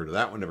God, never heard of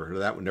that one,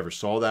 never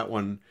saw that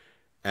one.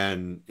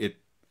 And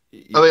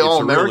are they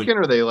all American,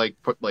 or are they like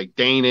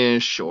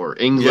Danish or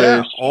English?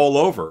 Yeah, all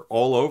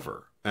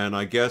over. And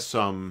I guess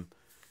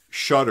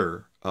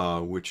Shudder,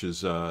 which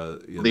is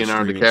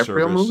Leonardo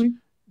DiCaprio movie?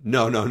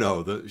 No.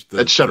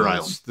 That's Shutter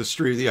Island. The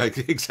stream, yeah,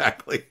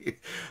 exactly.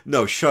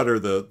 No, Shudder,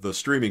 the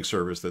streaming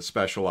service that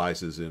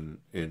specializes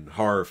in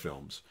horror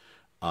films,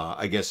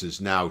 I guess is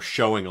now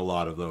showing a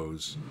lot of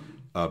those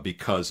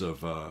because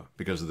of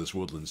this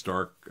Woodlands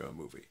Dark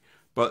movie.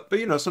 But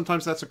you know,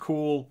 sometimes that's a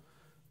cool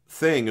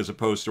thing, as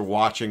opposed to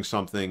watching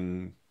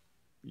something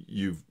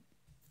you've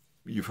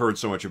heard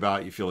so much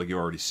about, you feel like you've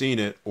already seen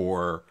it,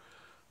 or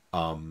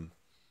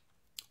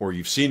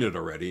you've seen it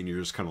already, and you're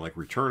just kind of like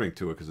returning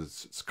to it because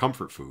it's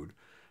comfort food.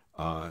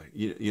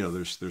 You know,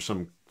 there's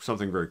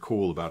something very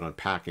cool about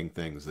unpacking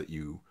things that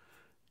you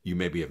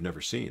maybe have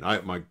never seen.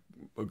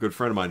 A good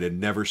friend of mine had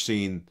never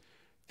seen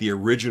the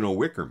original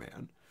Wicker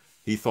Man.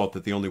 He thought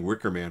that the only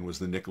Wicker Man was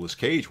the Nicolas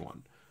Cage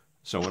one.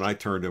 So when I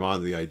turned him on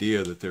to the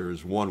idea that there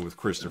is one with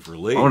Christopher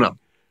Lee, Oh no,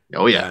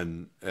 oh yeah,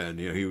 and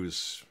you know, he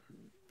was,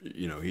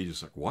 you know, he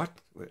just like, what?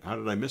 How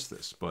did I miss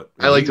this? But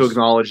I like to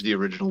acknowledge the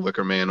original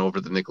Wicker Man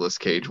over the Nicolas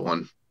Cage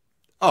one.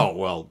 Oh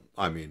well,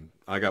 I mean,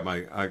 I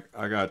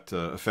got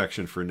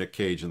affection for Nick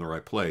Cage in the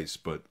right place,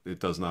 but it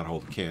does not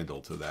hold a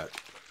candle to that.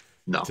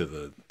 No, to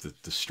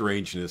the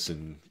strangeness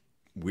and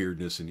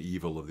weirdness and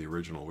evil of the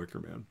original Wicker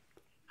Man.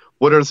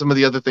 What are some of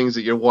the other things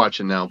that you're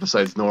watching now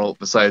besides Norl?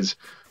 Besides,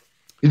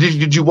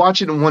 did you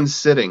watch it in one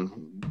sitting?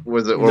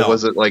 Was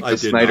it like the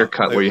Snyder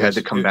cut where you had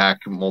to come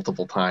back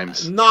multiple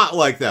times? Not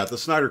like that. The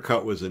Snyder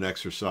cut was an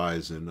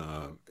exercise in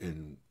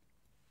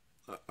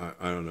I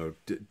don't know,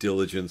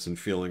 diligence and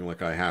feeling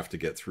like I have to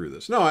get through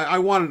this. No, I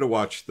wanted to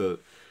watch the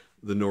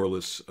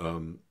Norliss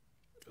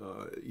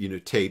you know,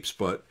 tapes,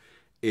 but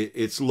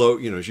it's low,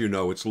 you know, as you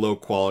know, it's low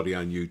quality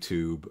on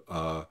YouTube.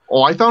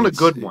 I found a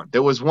good one.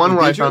 There was one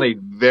where I found a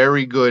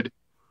very good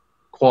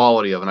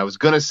quality of, and I was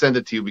going to send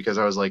it to you because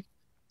I was like,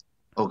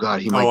 oh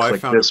God, he might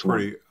click this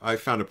one. I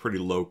found a pretty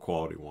low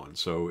quality one.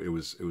 So it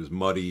was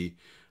muddy.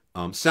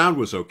 Sound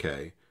was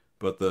okay,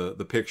 but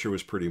the picture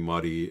was pretty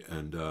muddy,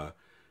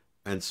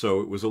 and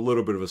so it was a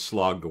little bit of a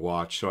slog to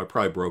watch. So I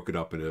probably broke it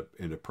up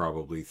into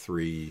probably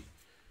 3,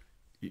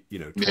 you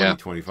know,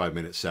 25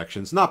 minute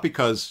sections. Not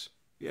because,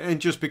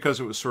 and just because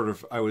it was sort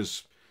of,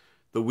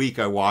 the week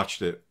I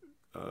watched it,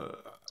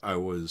 I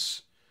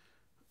was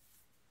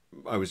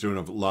doing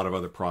a lot of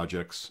other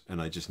projects,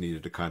 and I just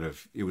needed to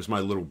it was my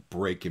little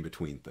break in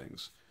between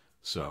things.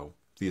 So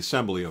the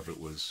assembly of it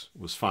was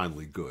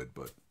finally good,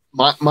 but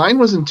mine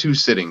was in 2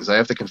 sittings. I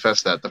have to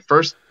confess that the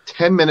first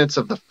 10 minutes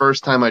of the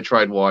first time I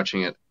tried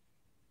watching it,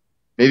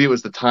 maybe it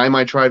was the time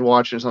I tried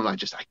watching or something,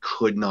 I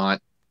could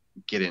not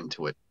get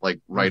into it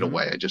like right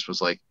away. I just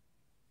was like,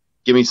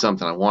 give me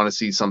something. I want to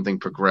see something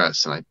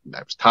progress. And I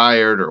was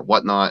tired or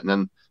whatnot. And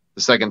then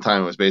the second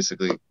time it was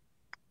basically,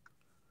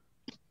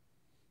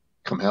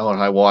 come hell or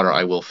high water,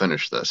 I will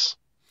finish this.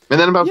 And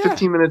then about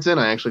 15 minutes in,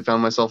 I actually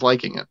found myself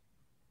liking it.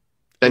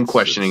 Then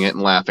questioning it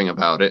and laughing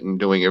about it and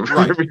doing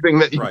everything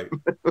that you... Right.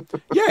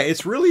 Yeah,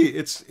 it's really,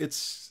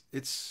 this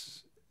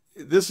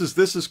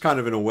is kind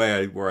of in a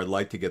way where I'd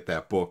like to get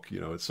that book, you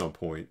know, at some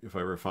point, if I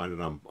ever find it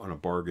on a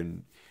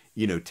bargain,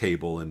 you know,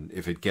 table, and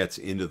if it gets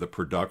into the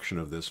production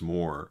of this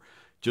more,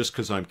 just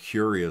because I'm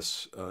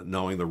curious,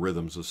 knowing the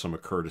rhythms of some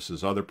of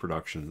Curtis's other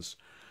productions.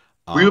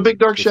 Were you a big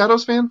Dark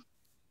Shadows fan?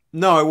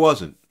 No, I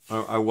wasn't.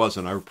 I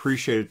wasn't. I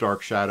appreciated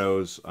Dark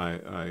Shadows.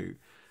 I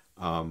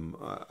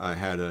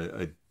had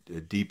a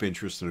deep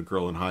interest in a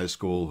girl in high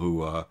school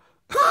who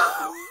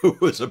who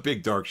was a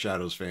big Dark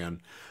Shadows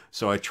fan.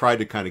 So I tried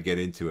to kind of get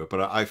into it,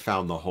 but I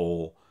found the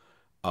whole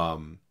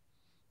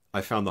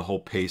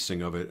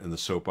pacing of it and the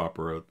soap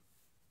opera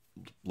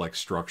like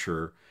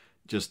structure,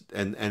 just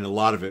and a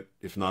lot of it,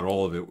 if not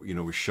all of it, you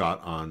know, was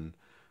shot on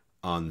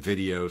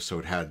video, so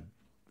it had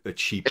a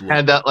cheap look.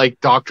 Had that like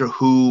Doctor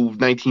Who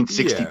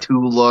 1962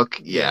 look.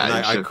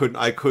 Yeah, and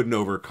I couldn't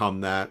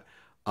overcome that.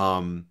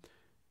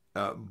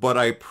 But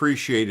I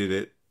appreciated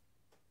it.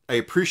 I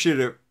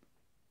appreciated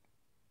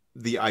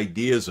the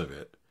ideas of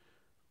it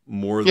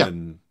more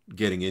than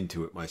getting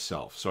into it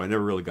myself. So I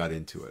never really got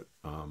into it.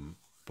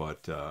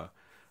 But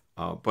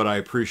I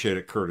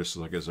appreciated Curtis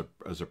like as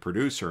a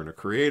producer and a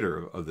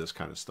creator of this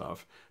kind of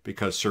stuff,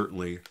 because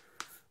certainly,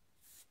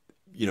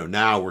 you know,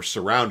 now we're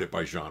surrounded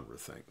by genre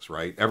things,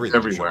 right?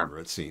 Everything's genre,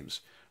 it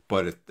seems.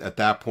 But at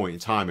that point in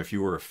time, if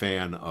you were a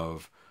fan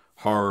of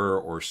horror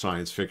or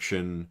science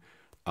fiction,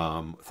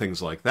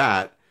 things like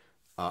that,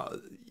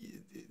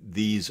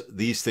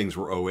 these things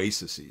were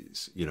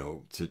oases, you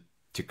know,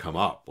 to come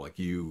up. Like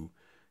you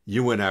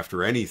went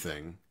after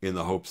anything in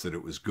the hopes that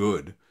it was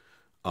good,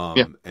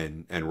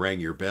 and rang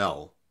your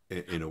bell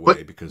in a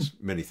way, because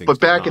many things. But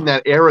back in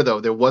that era, though,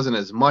 there wasn't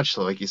as much.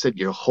 So, like you said,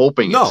 you're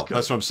hoping. No, it's good.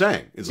 That's what I'm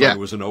saying. It's like it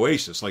was an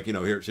oasis. Like, you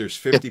know, here's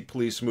 50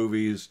 police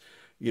movies,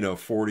 you know,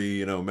 40,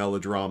 you know,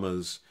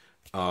 melodramas,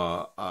 you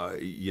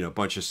know, a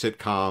bunch of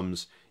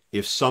sitcoms.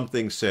 If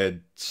something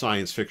said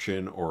science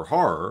fiction or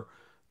horror,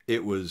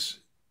 it was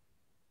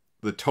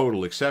the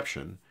total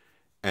exception,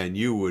 and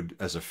you would,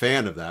 as a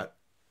fan of that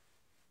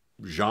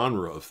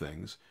genre of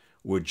things,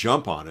 would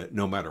jump on it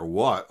no matter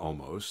what,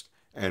 almost,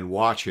 and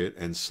watch it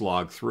and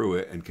slog through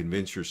it and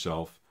convince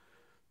yourself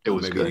it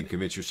was maybe good. you'd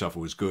convince yourself it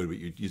was good, but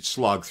you'd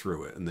slog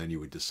through it, and then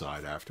you would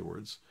decide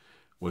afterwards,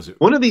 was it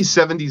one of these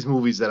 70s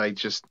movies that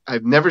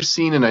I've never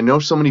seen, and I know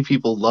so many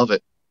people love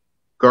it.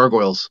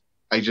 Gargoyles.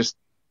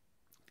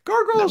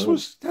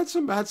 Gargoyles had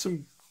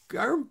some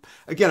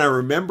again, I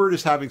remember it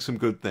as having some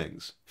good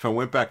things. If I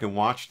went back and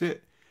watched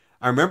it,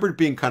 I remember it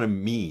being kind of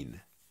mean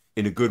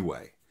in a good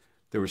way.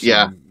 There was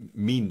Yeah. some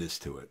meanness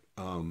to it.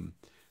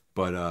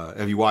 But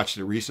have you watched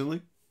it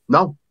recently?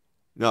 No,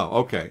 No.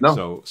 Okay.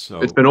 no.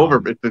 It's been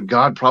over. It's been,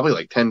 God, probably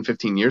like 10,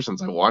 15 years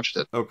since I watched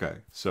it. Okay.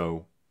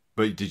 So,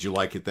 but did you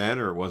like it then,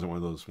 or it wasn't one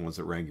of those ones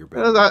that rang your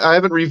bell? I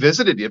haven't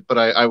revisited it, but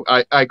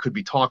I could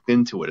be talked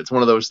into it. It's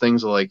one of those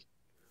things where, like,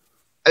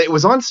 it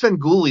was on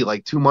Svengoolie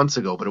like 2 months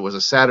ago, but it was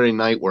a Saturday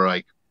night where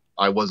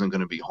I wasn't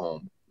going to be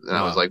home. And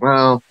I was like,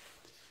 well,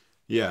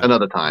 Yeah.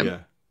 another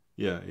time.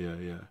 Yeah.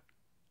 Yeah.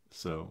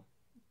 So,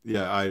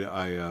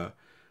 yeah,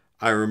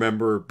 I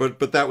remember,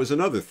 but that was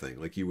another thing.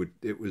 Like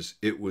it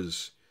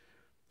was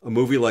a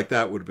movie like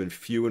that would have been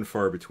few and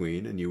far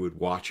between, and you would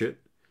watch it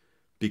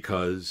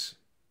because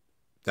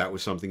that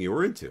was something you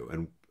were into,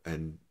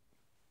 and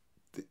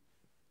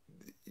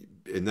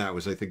that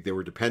was, I think, they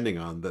were depending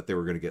on that they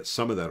were going to get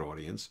some of that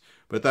audience,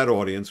 but that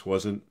audience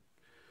wasn't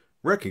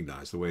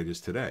recognized the way it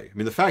is today. I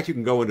mean, the fact you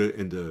can go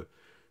into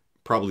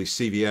probably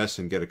CVS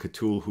and get a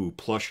Cthulhu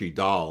plushie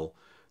doll,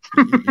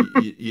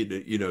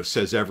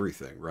 says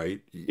everything,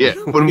 right? Yeah,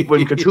 when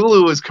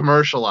Cthulhu is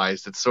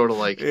commercialized, it's sort of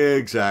like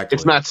Exactly.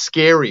 it's not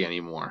scary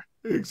anymore.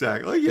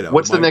 Exactly.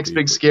 What's the next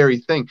big scary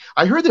thing?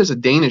 I heard there's a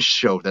Danish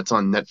show that's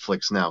on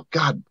Netflix now.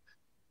 God,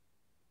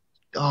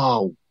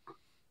 oh,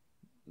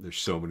 there's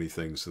so many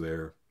things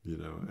there,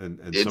 and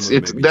it's some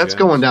of them may be that's gems.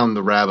 going down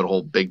the rabbit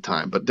hole big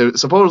time. But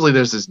supposedly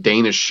there's this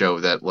Danish show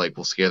that like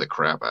will scare the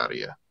crap out of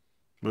you.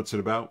 What's it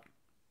about?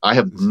 I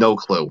have no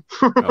clue.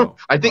 Oh,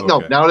 I think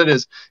okay. no. Now it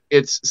is.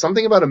 It's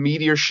something about a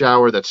meteor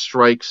shower that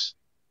strikes,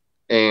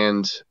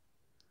 and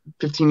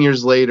 15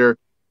 years later,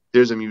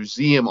 there's a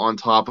museum on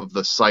top of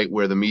the site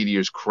where the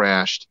meteors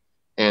crashed,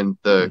 and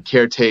the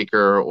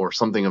caretaker or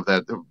something of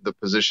the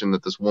position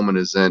that this woman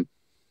is in,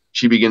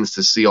 she begins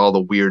to see all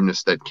the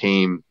weirdness that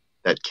came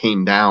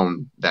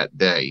down that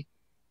day.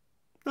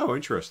 Oh,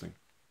 interesting.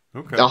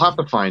 Okay. I'll have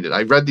to find it.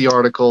 I read the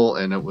article,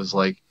 and it was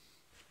like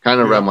kind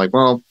of. Yeah. I'm like,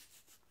 well,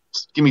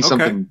 give me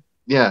something. Okay.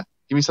 Yeah,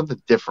 give me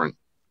something different.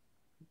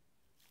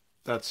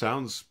 That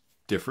sounds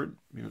different.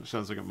 It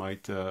sounds like it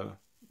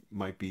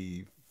might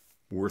be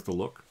worth a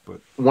look.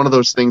 But one of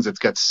those things that's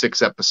got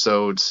 6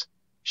 episodes.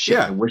 Shit,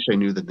 yeah. I wish I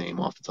knew the name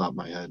off the top of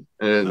my head.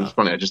 And it's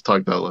funny. I just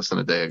talked about it less than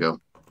a day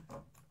ago.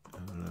 I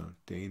don't know.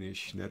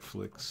 Danish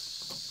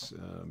Netflix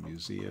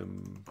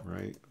museum,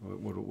 right?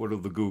 What will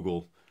the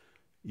Google,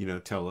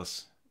 tell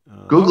us?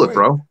 Google it,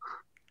 bro.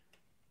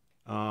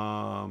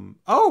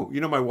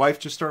 My wife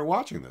just started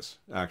watching this,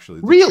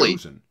 actually. Really?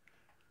 Chosen.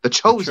 The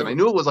Chosen. I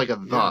knew it was like a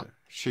the.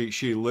 Yeah.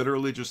 She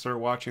literally just started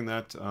watching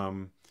that.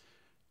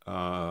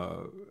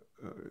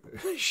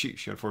 She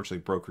unfortunately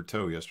broke her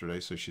toe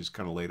yesterday, so she's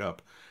kind of laid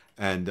up.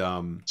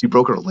 And she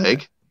broke her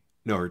leg?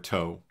 No, her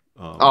toe.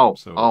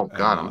 God,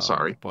 I'm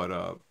sorry.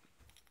 But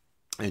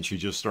and she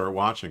just started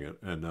watching it,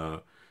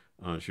 and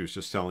she was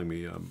just telling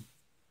me,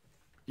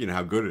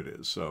 how good it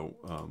is.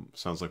 So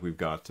sounds like we've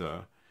got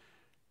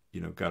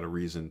got a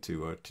reason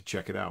to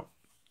check it out.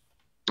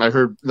 I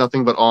heard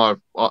nothing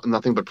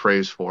but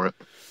praise for it.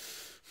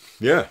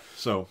 Yeah.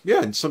 So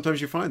yeah, and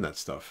sometimes you find that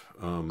stuff.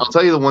 I'll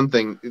tell you the one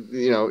thing,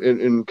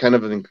 in kind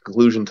of in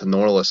conclusion to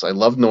Norliss. I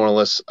love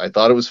Norliss. I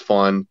thought it was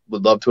fun.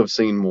 Would love to have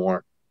seen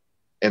more.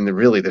 And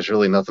there's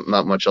really not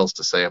much else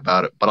to say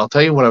about it. But I'll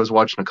tell you what I was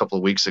watching a couple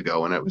of weeks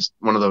ago, and it was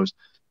one of those.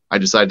 I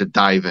decided to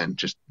dive in,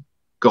 just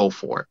go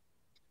for it.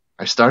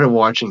 I started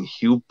watching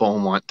Hugh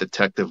Beaumont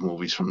detective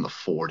movies from the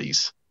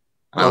 40s.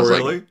 And I was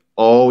really? Like,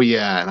 oh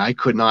yeah, and I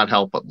could not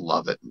help but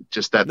love it.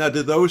 Just that. Now,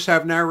 did those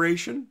have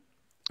narration?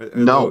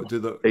 No,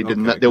 they did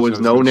not. There was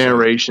no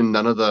narration.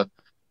 None of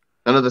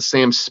the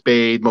Sam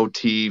Spade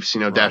motifs.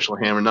 Right.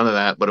 Dashiell Hammett. None of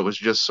that. But it was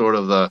just sort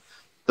of the.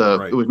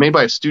 Right. It was made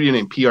by a studio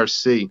named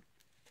PRC,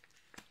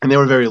 and they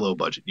were very low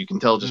budget. You can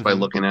tell just by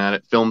looking at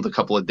it. Filmed a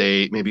couple of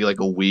days, maybe like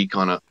a week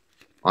on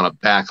a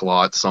back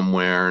lot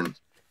somewhere, and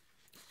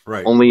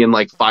right. Only in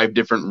like 5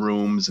 different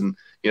rooms, and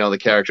the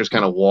characters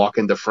kind of walk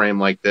into frame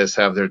like this,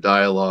 have their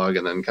dialogue,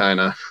 and then kind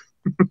of.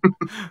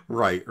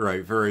 Right.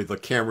 Very. The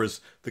camera's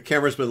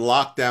been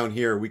locked down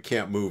here. We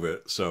can't move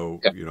it.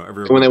 So yeah.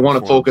 Everyone when they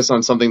want to focus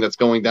on something that's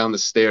going down the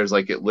stairs,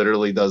 like it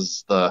literally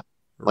does the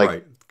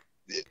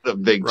the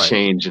big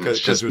change, and it's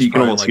just you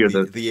can almost hear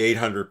the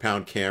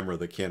 800-pound camera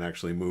that can't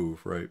actually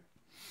move. Right.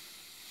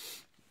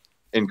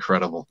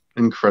 Incredible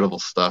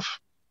stuff.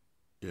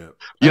 Yeah.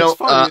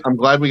 I'm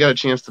glad we got a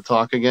chance to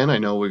talk again. I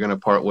know we're going to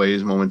part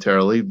ways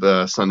momentarily,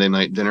 the Sunday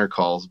night dinner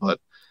calls, but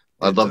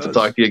I'd love to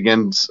talk to you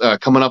again.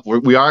 Coming up,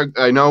 we are.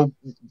 I know,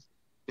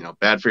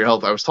 bad for your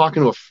health. I was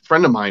talking to a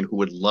friend of mine who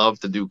would love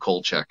to do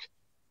Kolchak,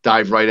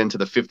 dive right into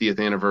the 50th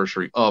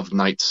anniversary of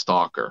Night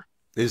Stalker.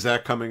 Is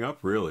that coming up?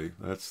 Really?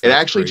 That's it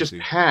actually crazy.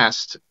 just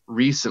passed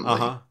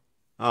recently.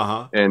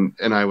 Uh-huh. And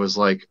I was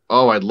like,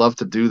 oh, I'd love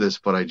to do this,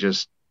 but I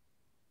just,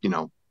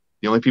 the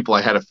only people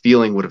I had a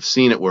feeling would have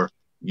seen it were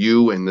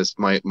you and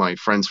my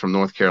friends from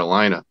North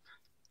Carolina.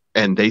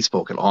 And they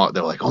spoke it all.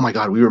 They're like, oh my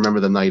God, we remember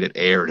the night it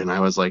aired. And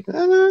I was like,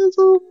 it's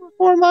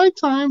before my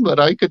time, but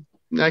I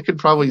could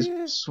probably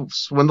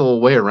swindle a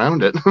way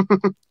around it.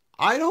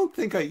 I don't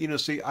think I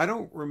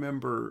don't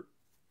remember.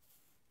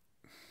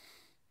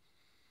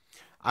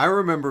 I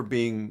remember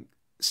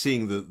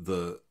seeing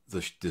the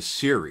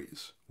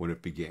series when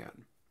it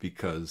began,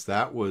 because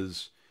that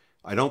was,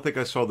 I don't think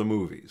I saw the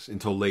movies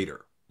until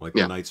later, like the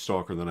Yeah. Night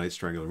Stalker, the Night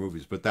Strangler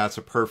movies. But that's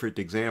a perfect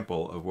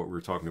example of what we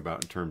were talking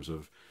about in terms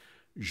of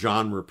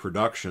genre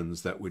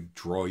productions that would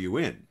draw you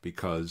in,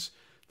 because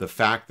the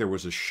fact there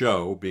was a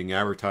show being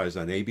advertised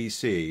on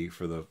ABC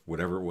for the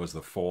whatever it was,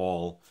 the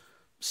fall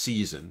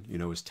season,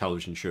 as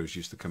television shows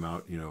used to come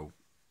out,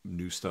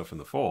 new stuff in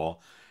the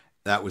fall,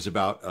 that was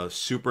about a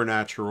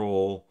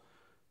supernatural,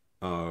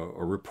 a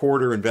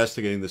reporter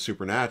investigating the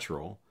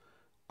supernatural.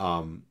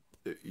 um,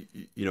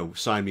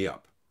 Sign me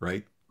up,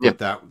 right? Yeah. But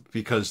that,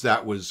 because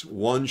that was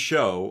one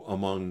show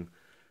among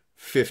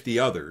 50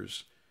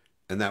 others,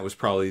 and that was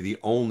probably the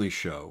only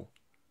show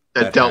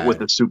That that dealt with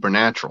had the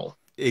supernatural.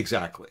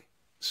 exactly.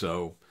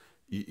 So,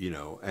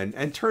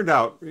 and turned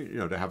out,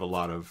 to have a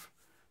lot of,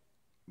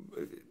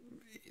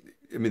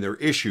 I mean, there were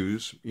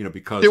issues,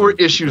 because There were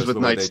because issues of with the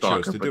way Night they chose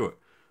Stalker, to but do it.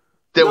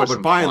 there No, was but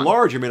some by and fun.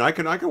 large, I mean, I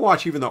can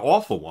watch even the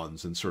awful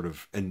ones, and sort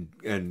of, and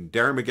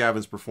Darren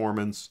McGavin's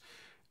performance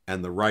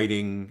and the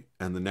writing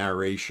and the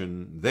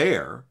narration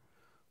there,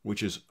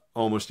 which is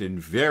almost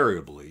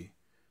invariably,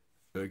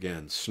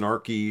 again,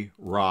 snarky,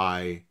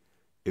 wry.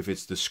 If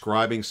it's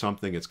describing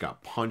something, it's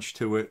got punch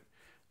to it.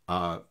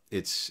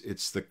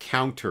 It's the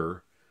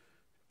counter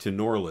to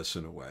Norliss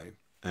in a way,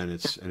 and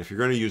if you're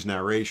going to use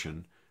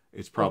narration,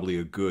 it's probably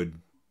a good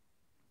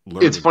It's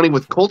learning funny curve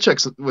with for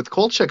it.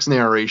 Kolchak's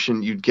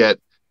narration, you'd get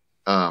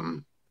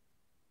um,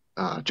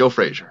 Joe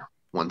Frazier,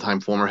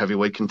 one-time former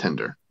heavyweight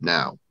contender,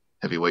 now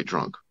heavyweight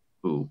drunk,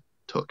 who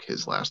took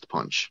his last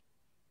punch.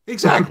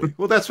 Exactly.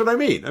 Well, that's what I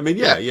mean. I mean,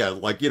 Yeah, yeah.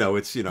 Like,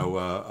 it's,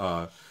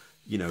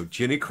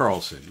 Ginny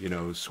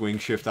Carlson, swing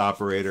shift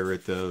operator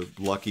at the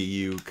Lucky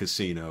You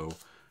casino,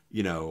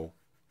 you know,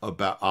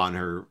 about on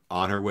her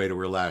way to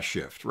her last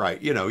shift,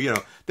 right?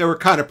 They were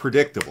kind of it's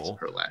predictable,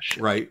 her last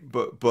shit. right?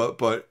 But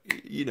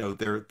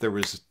there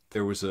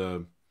was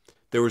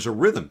a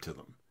rhythm to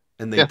them,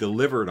 and they Yeah,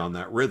 delivered on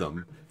that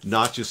rhythm,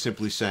 not just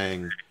simply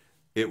saying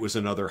it was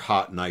another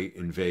hot night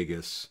in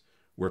Vegas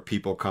where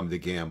people come to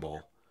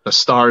gamble. the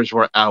stars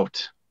were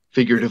out,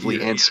 figuratively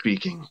Yeah, and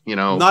speaking.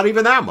 not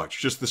even that much.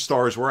 Just the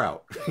stars were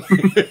out.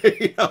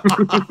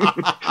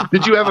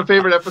 Did you have a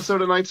favorite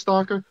episode of Night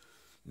Stalker?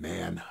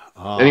 Man,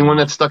 Anyone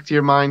that stuck to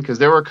your mind? Because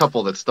there were a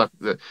couple that stuck.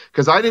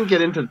 Because I didn't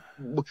get into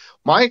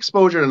my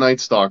exposure to Night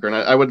Stalker, and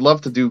I would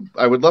love to do.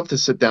 I would love to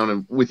sit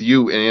down with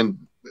you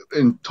and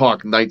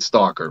talk Night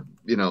Stalker.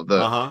 The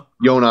uh-huh.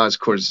 Jonas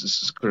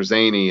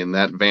Korzani and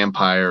that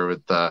vampire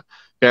with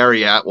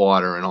Barry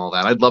Atwater and all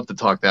that. I'd love to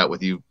talk that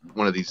with you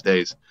one of these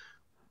days.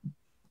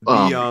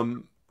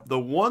 The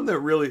one that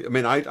really, I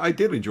mean, I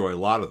did enjoy a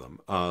lot of them.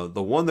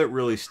 The one that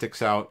really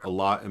sticks out a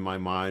lot in my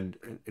mind,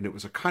 and it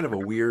was a kind of a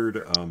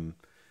weird,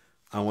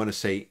 I want to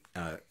say,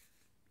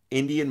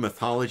 Indian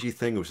mythology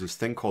thing. It was this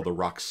thing called the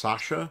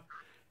Rakshasa,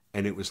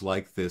 and it was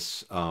like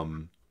this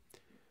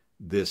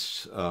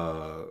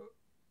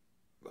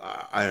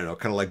I don't know,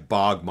 kind of like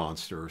bog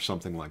monster or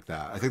something like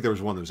that. I think there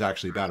was one that was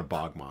actually about a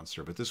bog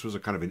monster, but this was a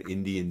kind of an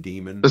Indian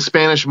demon. The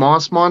Spanish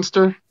Moss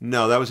Monster.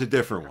 No, that was a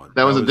different one.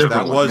 That was a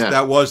different one. Yeah.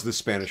 That was the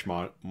Spanish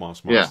moss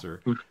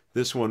monster. Yeah.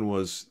 This one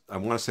was, I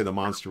want to say the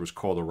monster was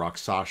called a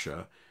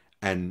Rakshasa,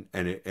 and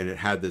it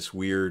had this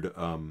weird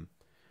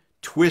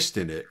twist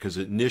in it, because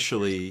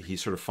initially he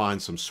sort of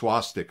finds some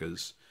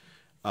swastikas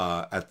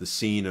at the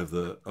scene of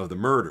the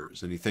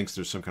murders, and he thinks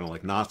there's some kind of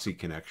like Nazi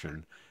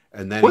connection.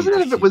 And then was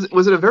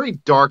it a very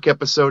dark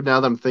episode? Now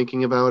that I'm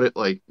thinking about it,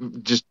 like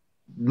just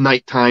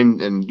nighttime,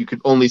 and you could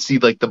only see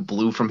like the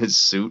blue from his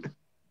suit.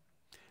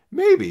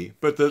 Maybe,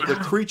 but the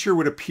creature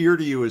would appear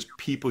to you as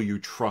people you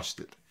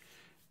trusted,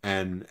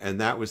 and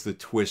that was the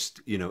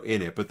twist, in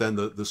it. But then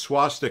the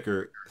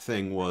swastika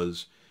thing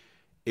was,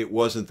 it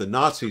wasn't the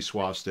Nazi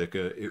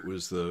swastika; it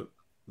was the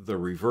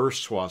reverse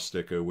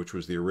swastika, which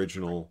was the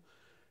original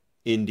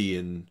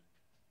Indian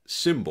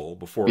symbol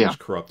before it was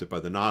corrupted by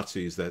the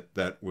Nazis.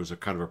 That was a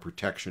kind of a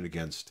protection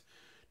against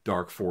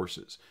dark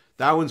forces.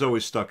 That one's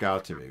always stuck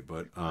out to me.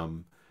 But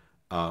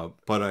I,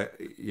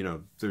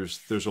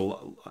 there's a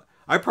lot.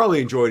 I probably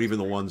enjoyed even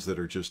the ones that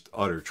are just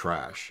utter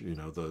trash.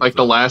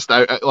 The last.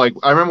 I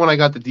remember when I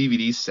got the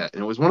DVD set,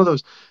 and it was one of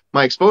those.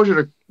 My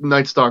exposure to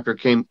Night Stalker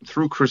came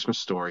through Christmas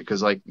Story,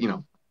 because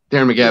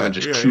Darren McGavin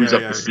just chews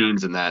up the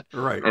scenes in that,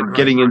 right, and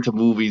getting into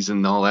movies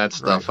and all that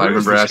stuff. Right. I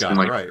remember asking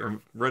right.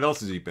 What else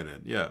has he been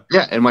in? Yeah.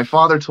 And my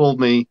father told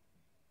me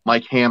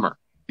Mike Hammer,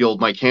 the old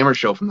Mike Hammer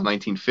show from the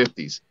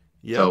 1950s.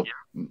 Yeah. So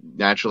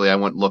naturally, I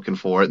went looking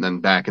for it, and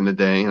then back in the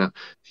day,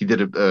 he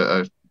did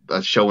a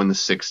show in the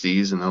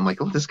 60s, and I'm like,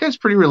 oh, this guy's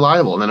pretty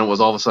reliable. And then it was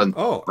all of a sudden,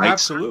 oh,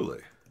 absolutely,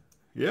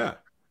 yeah.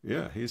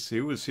 He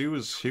was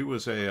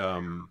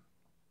a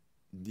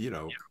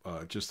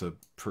just a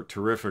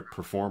terrific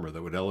performer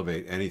that would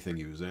elevate anything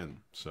he was in.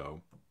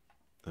 So,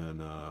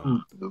 and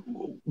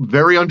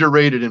very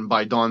underrated in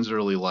By Dawn's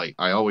Early Light.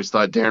 I always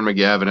thought Darren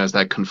McGavin as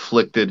that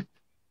conflicted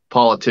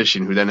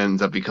politician who then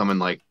ends up becoming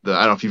like I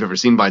don't know if you've ever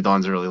seen By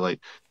Dawn's Early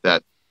Light,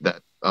 that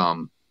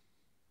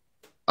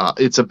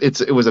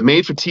It was a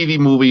made-for-TV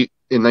movie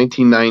in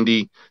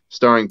 1990,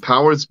 starring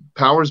Powers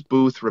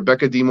Booth,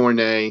 Rebecca De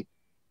Mornay,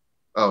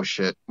 oh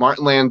shit,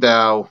 Martin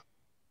Landau,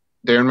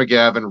 Darren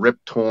McGavin, Rip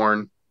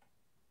Torn.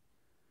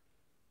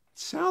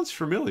 Sounds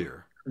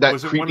familiar. That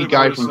Was it creepy one of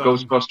guy those, from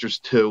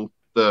Ghostbusters 2,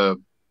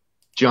 the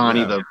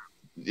Johnny,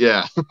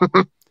 yeah.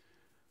 yeah.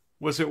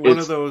 Was it one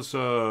of those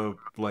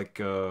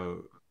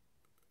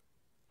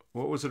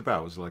what was it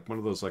about? Was it like one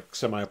of those like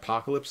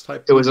semi-apocalypse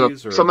type It was a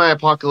movies, or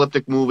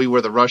semi-apocalyptic movie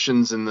where the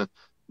Russians and the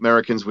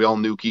Americans, we all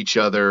nuke each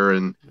other,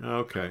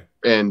 okay,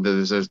 and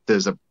there's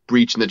a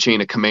breach in the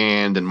chain of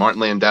command, and Martin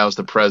Landau's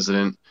the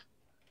president,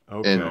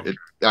 okay, and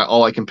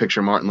all I can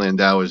picture Martin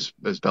Landau is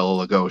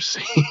Bela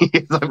Lugosi.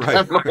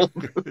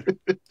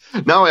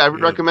 right, No, I would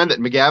yeah, recommend it.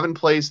 McGavin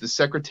plays the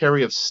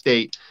Secretary of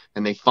State,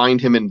 and they find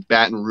him in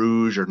Baton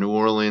Rouge or New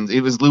Orleans.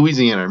 It was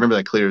Louisiana. I remember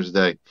that clear as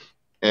day.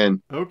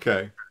 And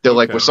okay, they're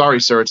like, okay. "We're sorry,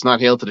 sir. It's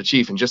not hail to the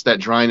chief." And just that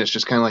dryness,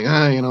 just kind of like,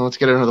 let's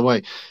get it out of the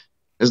way.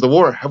 Is the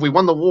war? Have we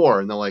won the war?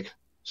 And they're like,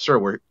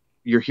 "Sir,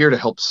 you're here to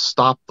help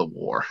stop the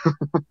war."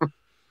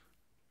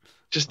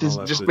 Just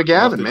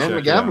McGavin, man.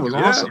 McGavin was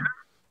awesome.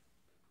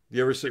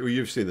 You ever see? Well,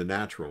 you've seen The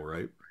Natural,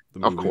 right? The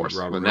movie, of course,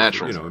 The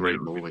Natural is a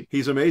great movie.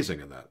 He's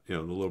amazing in that.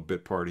 The little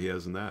bit part he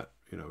has in that.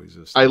 He's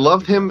just. I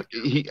love him.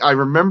 I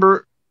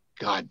remember.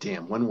 God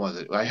damn, when was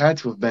it? I had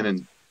to have been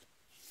in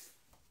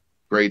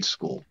grade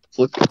school.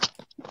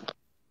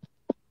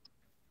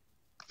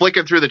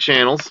 Flicking through the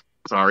channels.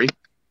 Sorry.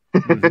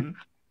 Mm-hmm.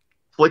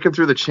 Flicking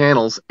through the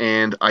channels,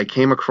 and I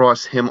came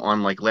across him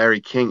on like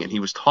Larry King, and he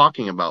was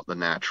talking about The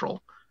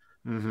Natural.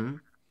 Mm-hmm.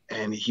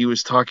 And he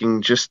was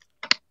talking just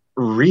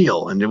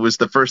real, and it was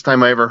the first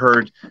time I ever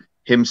heard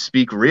him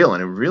speak real,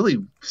 and it really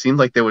seemed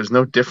like there was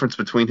no difference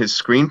between his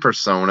screen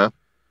persona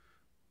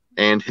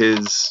and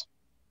his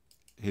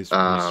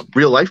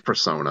real life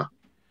persona.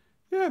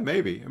 Yeah,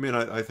 maybe. I mean,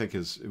 I think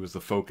it was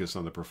the focus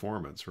on the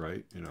performance,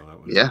 right?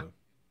 That was. Yeah.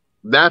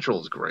 Natural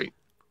is great.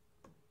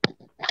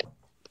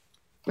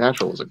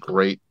 Natural is a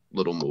great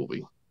little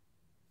movie.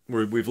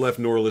 We've left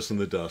Norliss in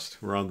the dust.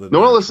 We're on the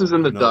Norliss is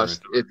in the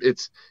dust.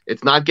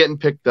 It's not getting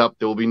picked up.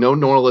 There will be no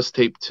Norliss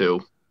Tape 2.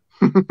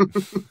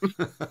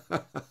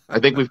 I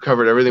think we've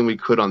covered everything we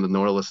could on the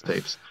Norliss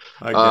tapes.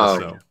 I guess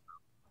so.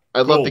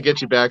 I'd love to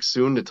get you back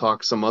soon to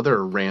talk some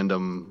other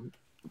random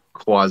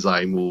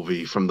quasi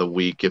movie from the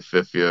week if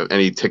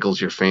any tickles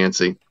your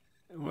fancy.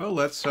 Well,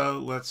 let's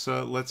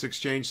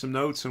exchange some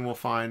notes, and we'll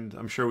find.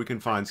 I'm sure we can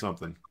find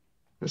something.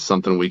 There's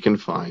something we can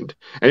find.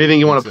 Anything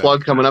you want to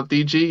plug coming up,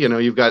 DG?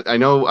 You've got. I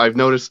know. I've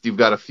noticed you've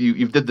got a few.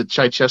 You did the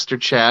Chichester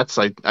chats.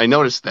 I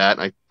noticed that.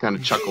 I kind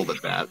of chuckled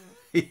at that.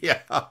 Yeah,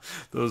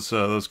 those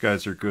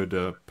guys are good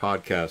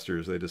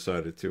podcasters. They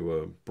decided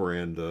to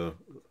brand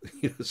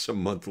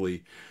some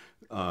monthly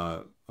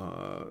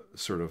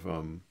sort of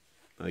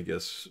I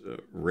guess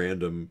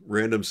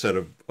random set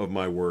of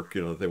my work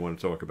that they want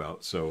to talk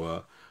about.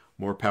 So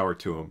more power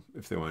to them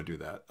if they want to do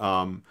that.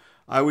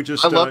 I would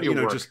just I love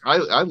your work.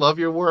 I love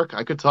your work.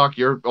 I could talk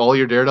all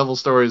your Daredevil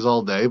stories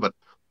all day, but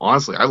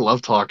honestly, I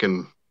love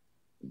talking.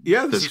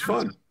 Yeah, this is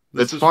fun.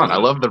 It's fun. I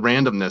love the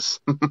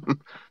randomness.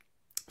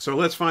 So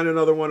let's find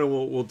another one, and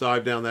we'll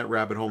dive down that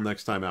rabbit hole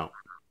next time out.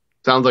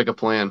 Sounds like a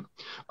plan.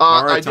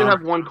 All right, I did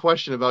have one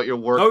question about your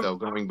work, though,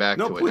 going back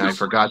to it. And I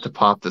forgot to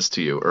pop this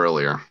to you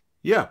earlier.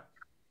 Yeah.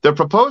 The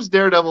proposed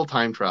Daredevil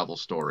time travel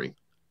story.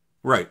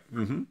 Right.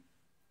 Mm-hmm.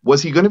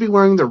 Was he going to be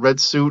wearing the red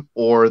suit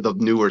or the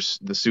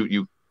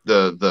suit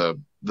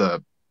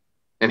the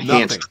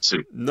enhanced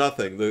suit?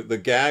 Nothing. The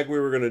gag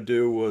we were going to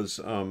do was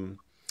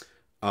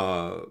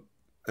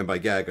and by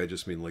gag I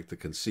just mean like the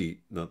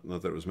conceit, not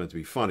that it was meant to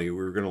be funny. We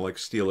were going to like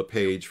steal a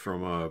page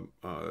from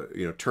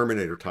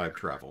Terminator time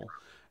travel,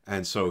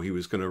 and so he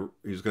was going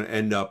to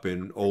end up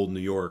in old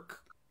New York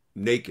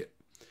naked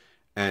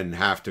and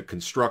have to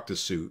construct a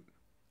suit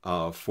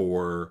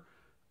for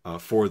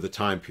the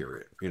time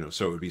period.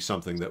 So it would be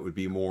something that would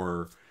be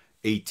more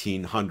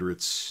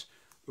 1800s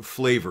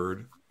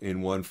flavored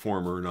in one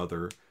form or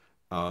another.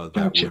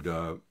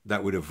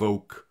 That would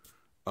evoke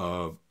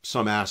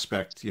some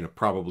aspect,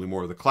 probably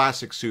more of the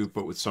classic suit,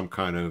 but with some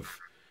kind of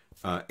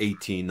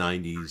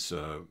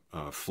 1890s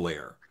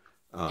flair.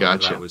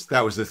 Gotcha.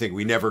 That was the thing.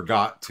 We never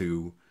got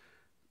to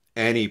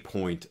any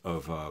point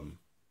of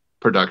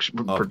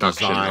production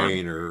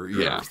design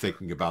or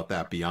thinking about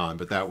that beyond.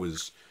 But that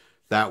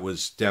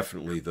was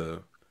definitely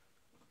the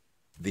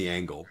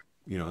angle,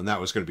 and that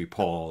was going to be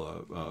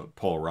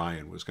Paul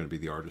Ryan was going to be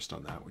the artist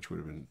on that, which would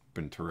have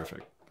been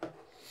terrific.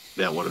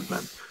 That would have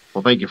been.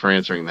 Well, thank you for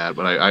answering that.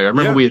 But I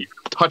remember we had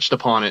touched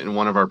upon it in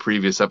one of our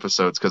previous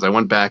episodes because I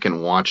went back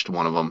and watched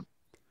one of them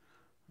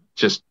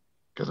just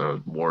because I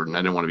was bored and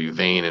I didn't want to be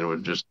vain.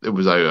 And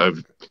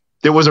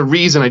there was a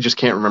reason, I just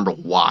can't remember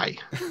why.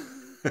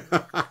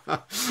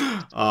 That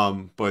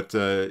would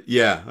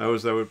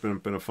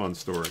have been a fun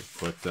story.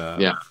 But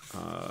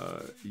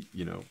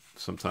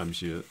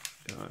sometimes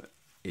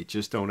it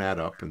just don't add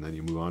up, and then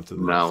you move on to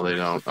the next one. They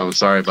don't. I'm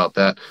sorry about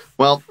that.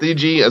 Well,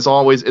 DG, as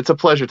always, it's a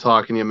pleasure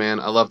talking to you,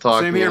 man. I love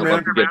talking to you. I'd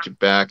love to get you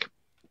back.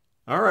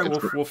 All right,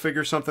 we'll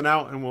figure something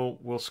out, and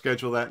we'll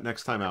schedule that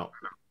next time out.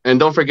 And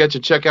don't forget to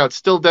check out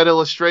Still Dead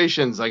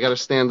Illustrations. I got to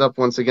stand up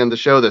once again to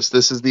show this.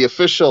 This is the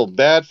official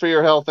Bad for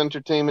Your Health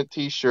Entertainment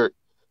t-shirt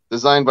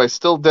designed by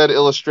Still Dead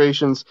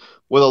Illustrations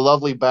with a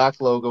lovely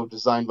back logo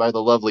designed by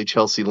the lovely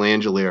Chelsea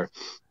Langelier.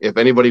 If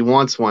anybody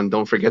wants one,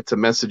 don't forget to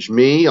message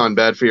me on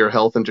Bad for Your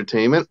Health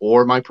Entertainment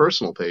or my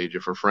personal page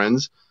if we're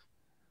friends.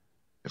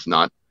 If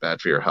not,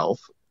 Bad for Your Health.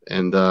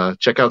 And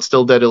check out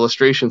Still Dead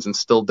Illustrations and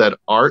Still Dead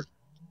Art.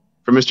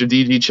 For Mr.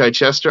 D.G.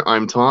 Chichester,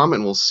 I'm Tom,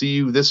 and we'll see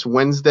you this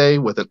Wednesday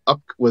with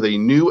a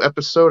new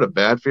episode of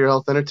Bad for Your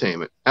Health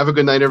Entertainment. Have a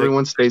good night,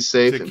 everyone. Stay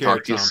safe, and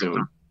talk to you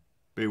soon.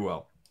 Be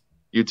well.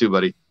 You too,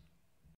 buddy.